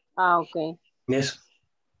 Ah, ok. Yes.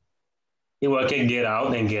 Igual que get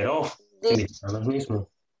out and get off. This, Significan lo mismo.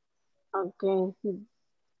 okay.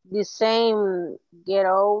 The same get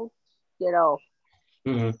out, get off.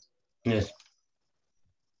 Yes.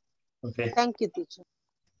 Okay. Thank you, teacher.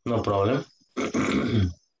 No problem.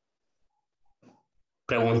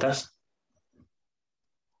 ¿Preguntas?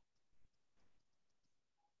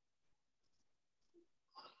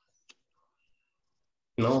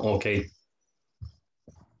 No? Okay.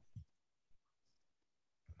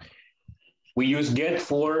 We use get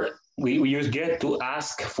for, we use get to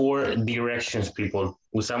ask for directions, people.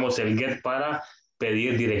 Usamos el get para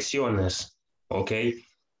pedir direcciones. Okay.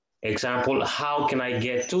 Example, how can I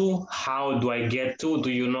get to? How do I get to?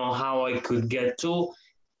 Do you know how I could get to?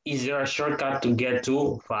 Is there a shortcut to get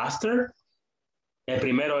to faster? El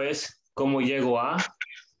primero es, ¿cómo llego a?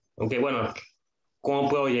 Ok, bueno, ¿cómo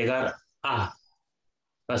puedo llegar a?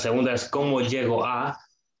 La segunda es, ¿cómo llego a?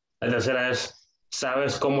 La tercera es,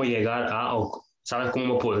 ¿sabes cómo llegar a? O ¿sabes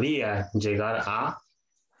cómo podría llegar a?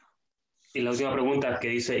 Y la última pregunta que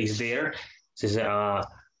dice, is there? Dice,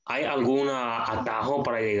 ¿hay algún atajo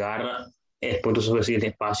para llegar, punto sobre el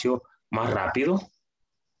espacio más rápido?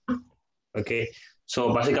 Ok,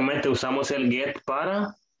 so básicamente usamos el get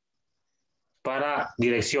para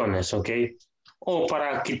direcciones, ok, o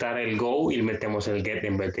para quitar el go y metemos el get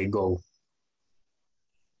en vez de go.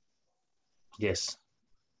 Yes.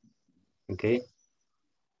 Ok.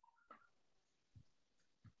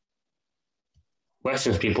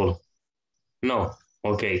 Questions, people? No.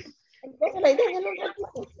 Ok.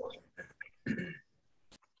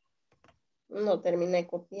 No terminé de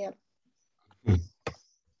copiar.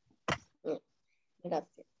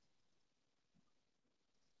 Gracias.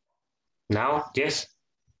 Now, yes.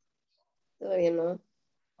 Todavía no.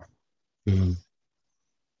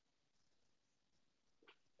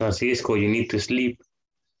 Francisco, you need to sleep.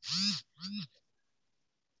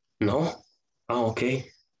 No? Ah, ok.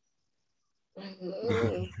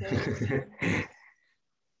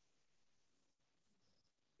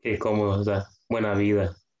 Qué cómodo está. Buena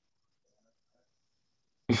vida.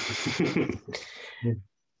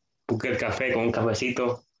 Busca el café con un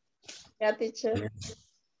cafecito. Yeah, teacher.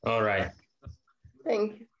 All right.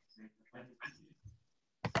 Thank you.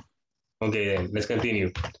 Okay, then let's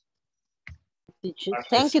continue. Teacher.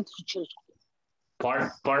 Thank you, teacher.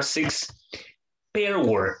 Part 6, pair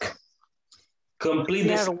work. Complete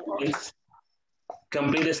the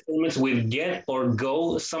statements with get or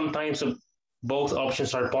go. Sometimes both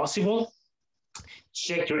options are possible.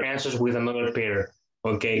 Check your answers with another pair.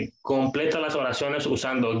 Ok, completa las oraciones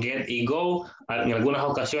usando get y go. En algunas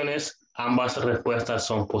ocasiones ambas respuestas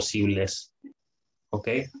son posibles. Ok.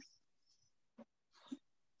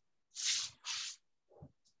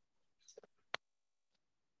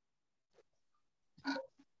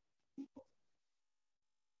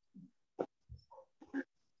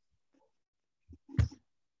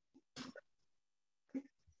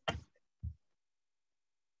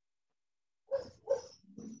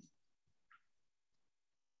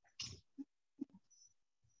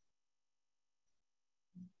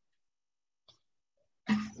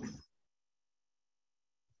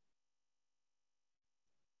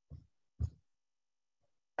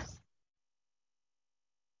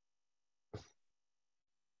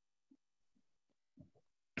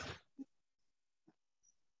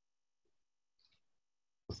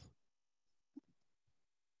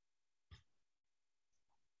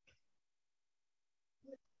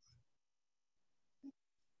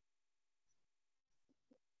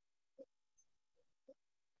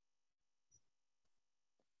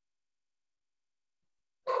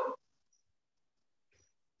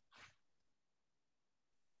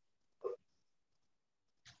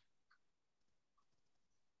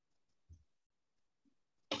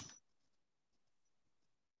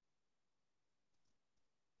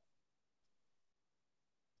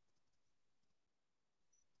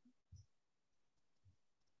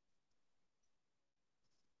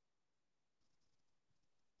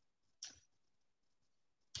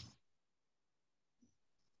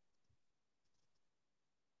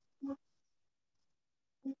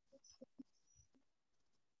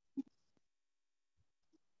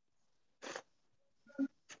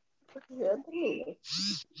 Ya terminé.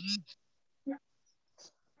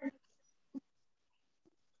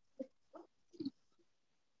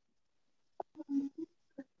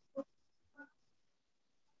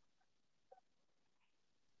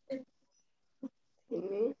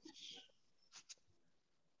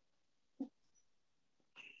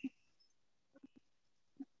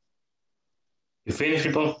 finish,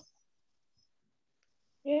 people?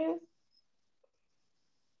 Yeah.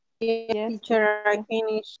 Yeah, teacher, I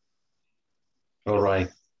finished. All right.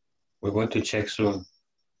 We're going to check soon.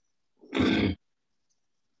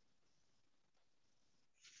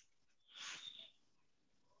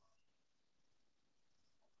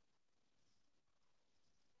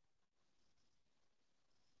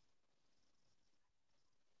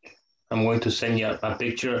 I'm going to send you a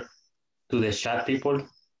picture to the chat, people.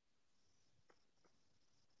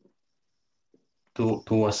 To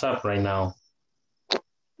WhatsApp right now.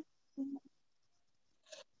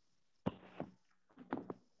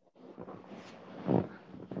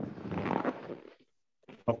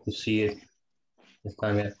 Hope to see it.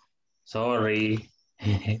 Sorry.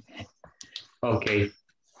 Okay.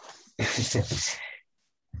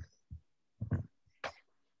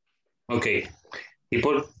 Okay,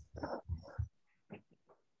 people.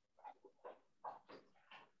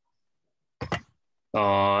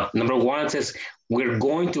 Number one says, we're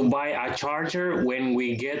going to buy a charger when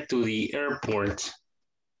we get to the airport.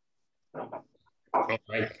 All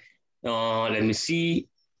right. Let me see.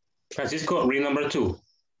 Francisco, read number two.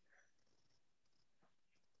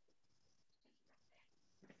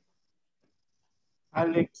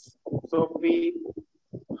 Alex, Sophie,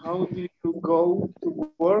 how do you go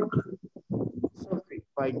to work? Sophie,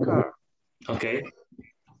 by car. Okay.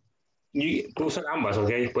 You puede ser ambas,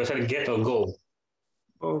 okay? Puede ser get or go.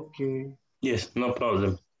 Okay. Yes, no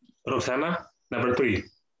problem. Roxana, number three.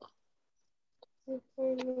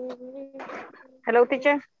 Hello,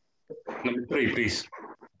 teacher. Number three, please.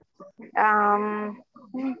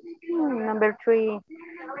 Number three.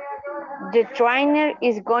 The trainer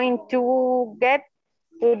is going to get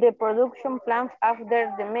to the production plant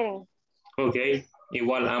after the meeting. Okay,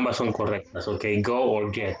 igual ambas son correctas. Okay, go or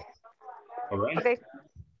get. All right. Okay.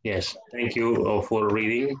 Yes, thank you for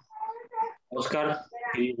reading. Oscar,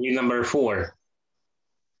 can you read number four?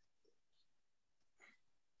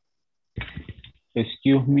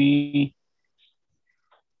 Excuse me,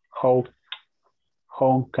 how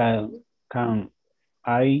can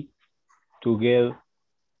I to get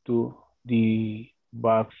to the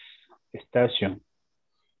bus station?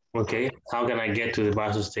 Okay, how can I get to the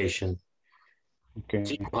bus station? Okay.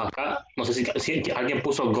 Sí, pues acá, no sé si alguien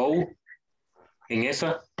puso go en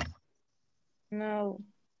esa. No.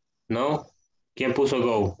 ¿No? ¿Quién puso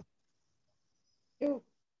go?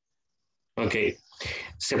 Ok,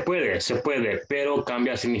 se puede, pero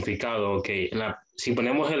cambia significado, ok. Si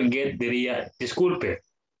ponemos el get, diría, disculpe,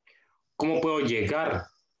 ¿cómo puedo llegar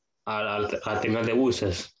a la terminal de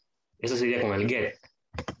buses? Eso sería con el get.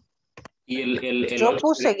 Y el Yo otro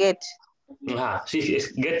puse get. Ajá, sí,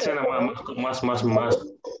 get suena más.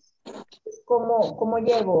 ¿Cómo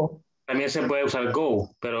llego? También se puede usar go,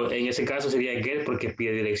 pero en ese caso sería get porque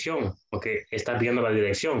pide dirección, porque está pidiendo la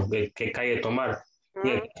dirección de qué calle tomar. Y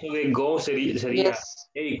el caso de go sería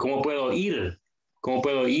hey, ¿cómo puedo ir? ¿Cómo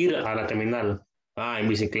puedo ir a la terminal? En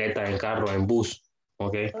bicicleta, en carro, en bus.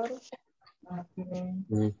 ¿Ok?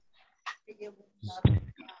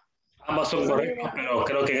 Ambas son correctas, pero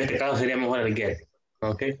creo que en este caso sería mejor el get.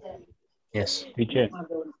 ¿Ok? Yes. Teacher.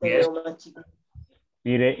 Yes.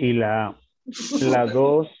 Mire, y la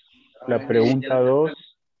dos, la pregunta dos,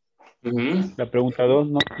 la pregunta dos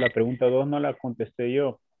no la contesté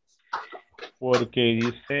yo, porque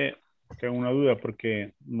dice, tengo una duda,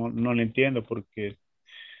 porque no la entiendo, porque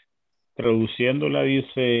traduciéndola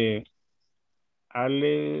dice,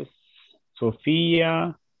 Alex,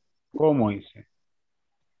 Sofía, ¿cómo dice?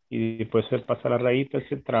 Y después se pasa la rayita,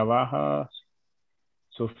 se trabaja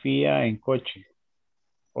Sofía en coche,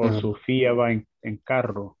 o Sofía va en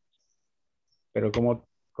carro, pero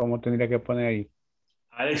 ¿cómo tendría que poner ahí?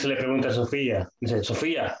 Alex le pregunta a Sofía, dice,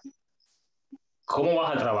 Sofía, ¿cómo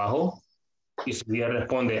vas al trabajo? Y Sofía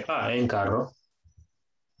responde, en carro.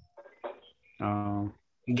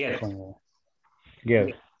 Get.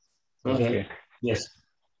 Get. Okay. Yes.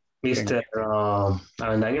 Mr.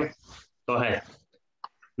 Avendaño, go ahead.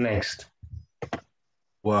 Next.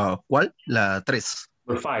 Wow. ¿Cuál? La 3.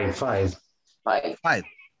 Five.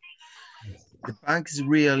 The bank is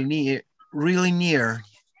really near.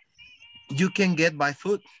 You can get by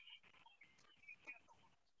foot.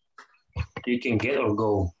 You can get or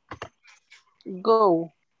go?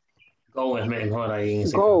 Go. Go es mejor ahí en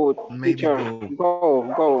ese Go, caso. Maybe teacher.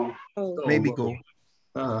 Go. Maybe go.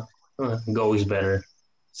 Go is better.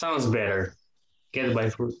 Sounds better. Get by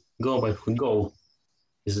foot. Go by foot. Go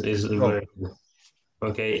is very good.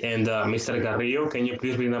 Okay, and Mr. Carrillo, can you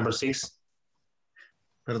please read number 6?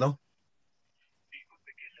 Perdón.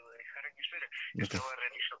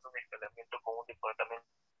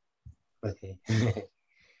 Okay.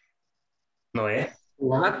 No,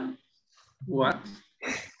 What? What?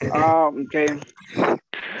 Okay.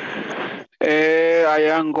 I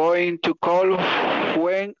am going to call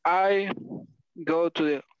when I go to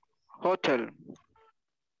the hotel.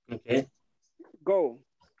 Okay. Go.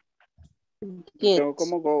 Get. Tengo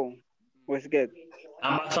como go. Pues get.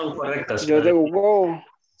 Ambas son correctas. Yo pero- digo go.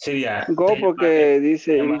 Sí, ya. Go porque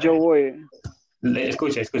dice yo voy.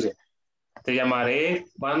 Escuche. Te llamaré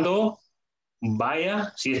cuando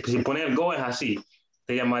vaya. Si pone el go es así.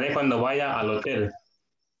 Te llamaré cuando vaya al hotel.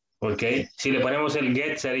 Ok. Si le ponemos el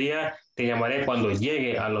get sería te llamaré cuando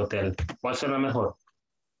llegue al hotel. ¿Cuál será mejor?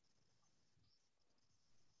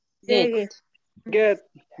 Get. Get.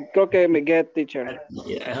 Creo que me get, teacher.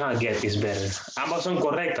 Ajá, get is better. Ambas son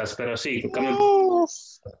correctas, pero sí.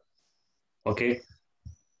 Yes. Ok.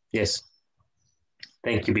 Yes.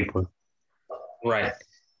 Thank you, people. Right.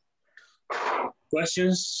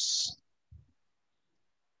 Questions?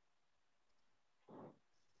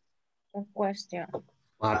 A question.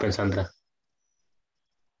 What happened, Sandra?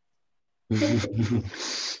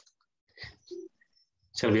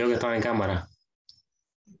 Se olvidó que estaba en cámara.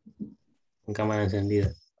 En cámara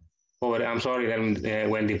encendida. Oh, I'm sorry,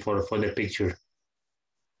 Wendy, for the picture.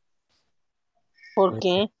 ¿Por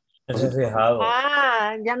qué? Fijado.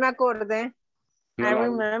 Ah, ya me acordé. No I la-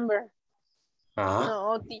 remember. Ajá.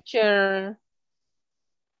 No, teacher.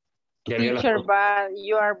 Ya vio la Teacher, foto. bad.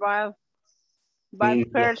 You are bad. Bad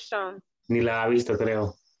person. Ni la ha visto,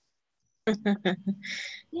 creo.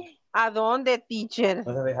 ¿A dónde, teacher?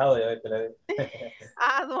 No se ha fijado, ya ve que le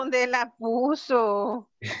 ¿A dónde la puso?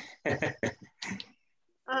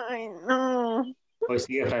 Ay, no. Hoy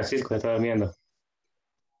sigue Francisco, está durmiendo.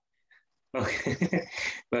 Okay.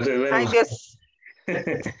 Nos vemos. Ay, Dios.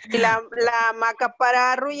 Y la hamaca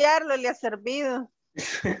para arrullarlo le ha servido.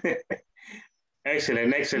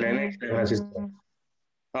 Excelente, Francisco.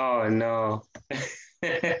 Oh, no.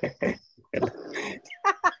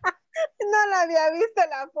 No la había visto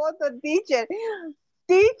la foto, teacher.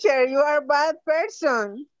 Teacher, you are a bad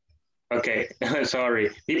person. Okay, sorry.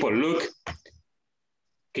 People, look.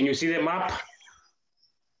 Can you see the map?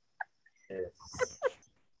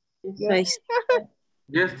 Yes.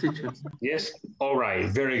 Yes, teacher. Yes? All right,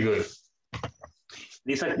 very good.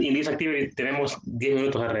 In this activity tenemos 10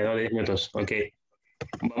 minutos, alrededor de 10 minutos. Ok.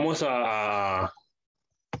 Vamos a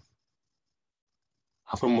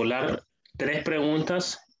formular 3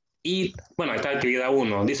 preguntas y, bueno, esta actividad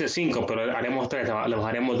 1. Dice 5, pero haremos 3, los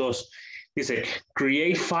haremos 2. Dice,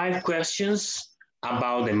 create 5 questions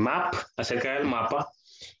about the map, acerca del mapa,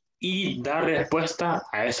 y dar respuesta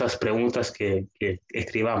a esas preguntas que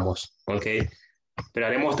escribamos. Ok. Pero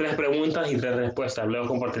haremos 3 preguntas y 3 respuestas. Luego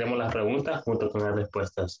compartiremos las preguntas junto con las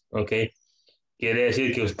respuestas. ¿Ok? Quiere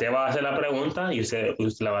decir que usted va a hacer la pregunta y usted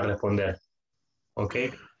la va a responder. ¿Ok?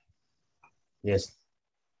 Yes.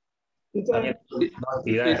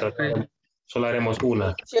 Solo haremos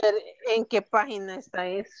una. Teacher, ¿en qué página está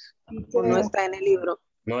eso? ¿O no está en el libro?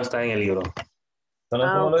 No está en el libro. No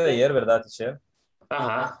es como lo de ayer, ¿verdad, teacher?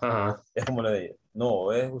 Ajá. Es como lo de ayer.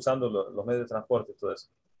 No, es usando los medios de transporte y todo eso.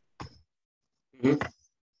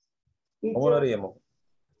 ¿Cómo lo haríamos?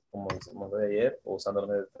 ¿Como lo de ayer o usando los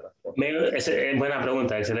medios de transporte? Buena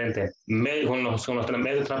pregunta, excelente. Con los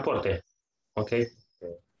medios de transporte. ¿Ok?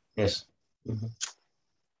 Yes.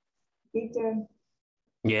 Teacher,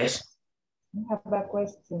 Yes. I have a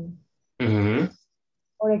question. Mm-hmm.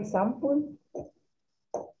 For example?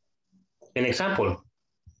 An example?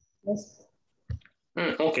 Yes.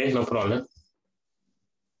 Okay, no problem.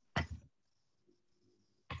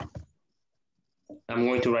 I'm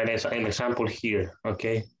going to write an example here,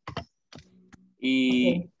 okay?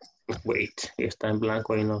 Y, wait, está en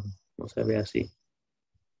blanco y no se ve así.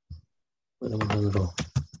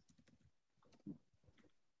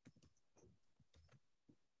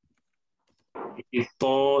 It's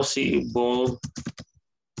possible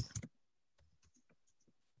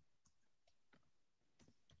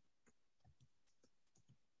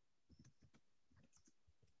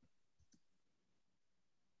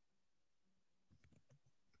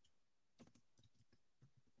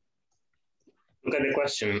look at the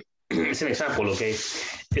question. It's an example, okay?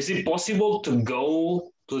 Is it possible to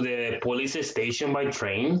go to the police station by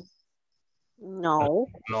train? No.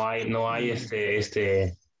 No hay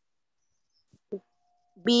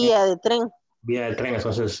Vía de tren. Vía de tren,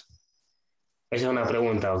 entonces esa es una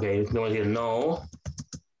pregunta, ok. Debo decir no.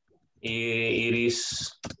 It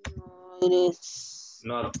is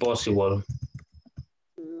not possible.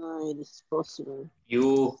 No, it is possible.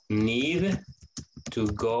 You need to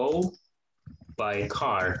go by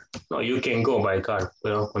car. No, you can go by car.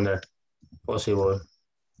 Podemos poner possible.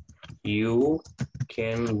 You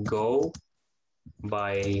can go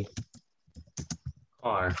by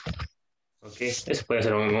car. Ok, ese puede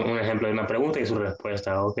ser un ejemplo de una pregunta y su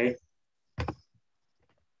respuesta, ok.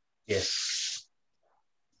 Yes.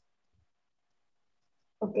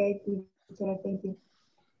 Okay, teacher, thank you.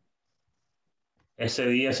 Ese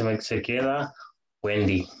día se queda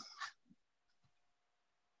Wendy.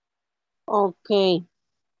 Ok.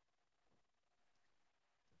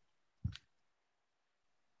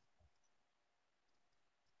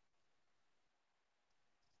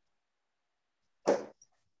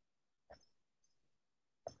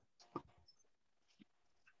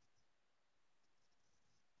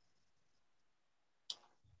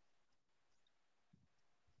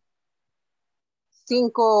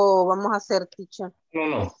 Cinco vamos a hacer, teacher.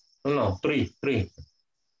 No, three. Three.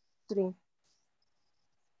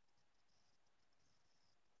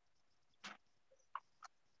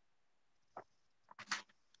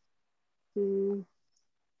 Mm.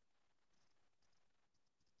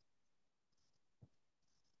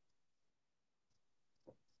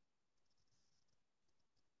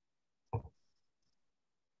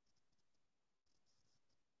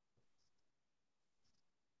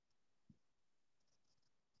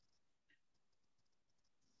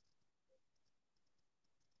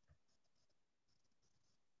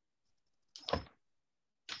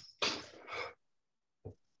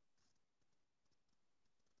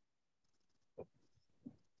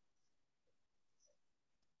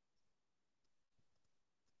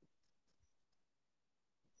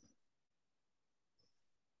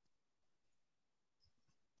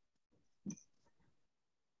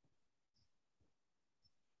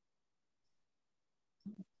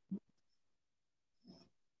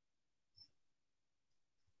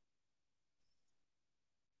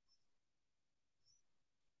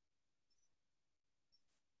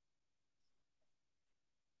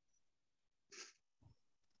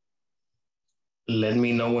 Let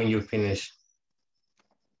me know when you finish.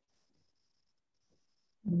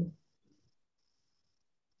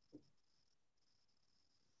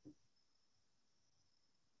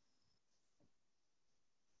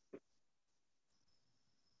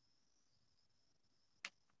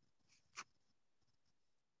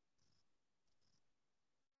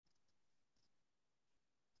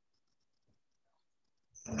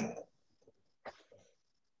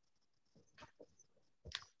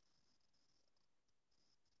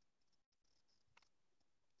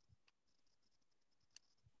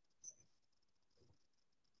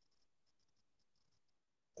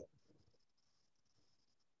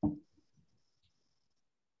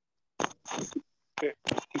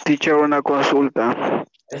 Teacher, una consulta.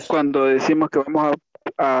 Cuando decimos que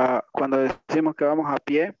cuando decimos que vamos a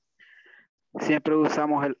pie, siempre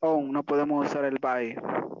usamos el on, no podemos usar el by.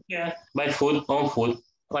 Yeah, by foot, on foot.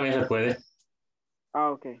 Con eso se puede.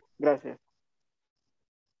 Ah, ok. Gracias.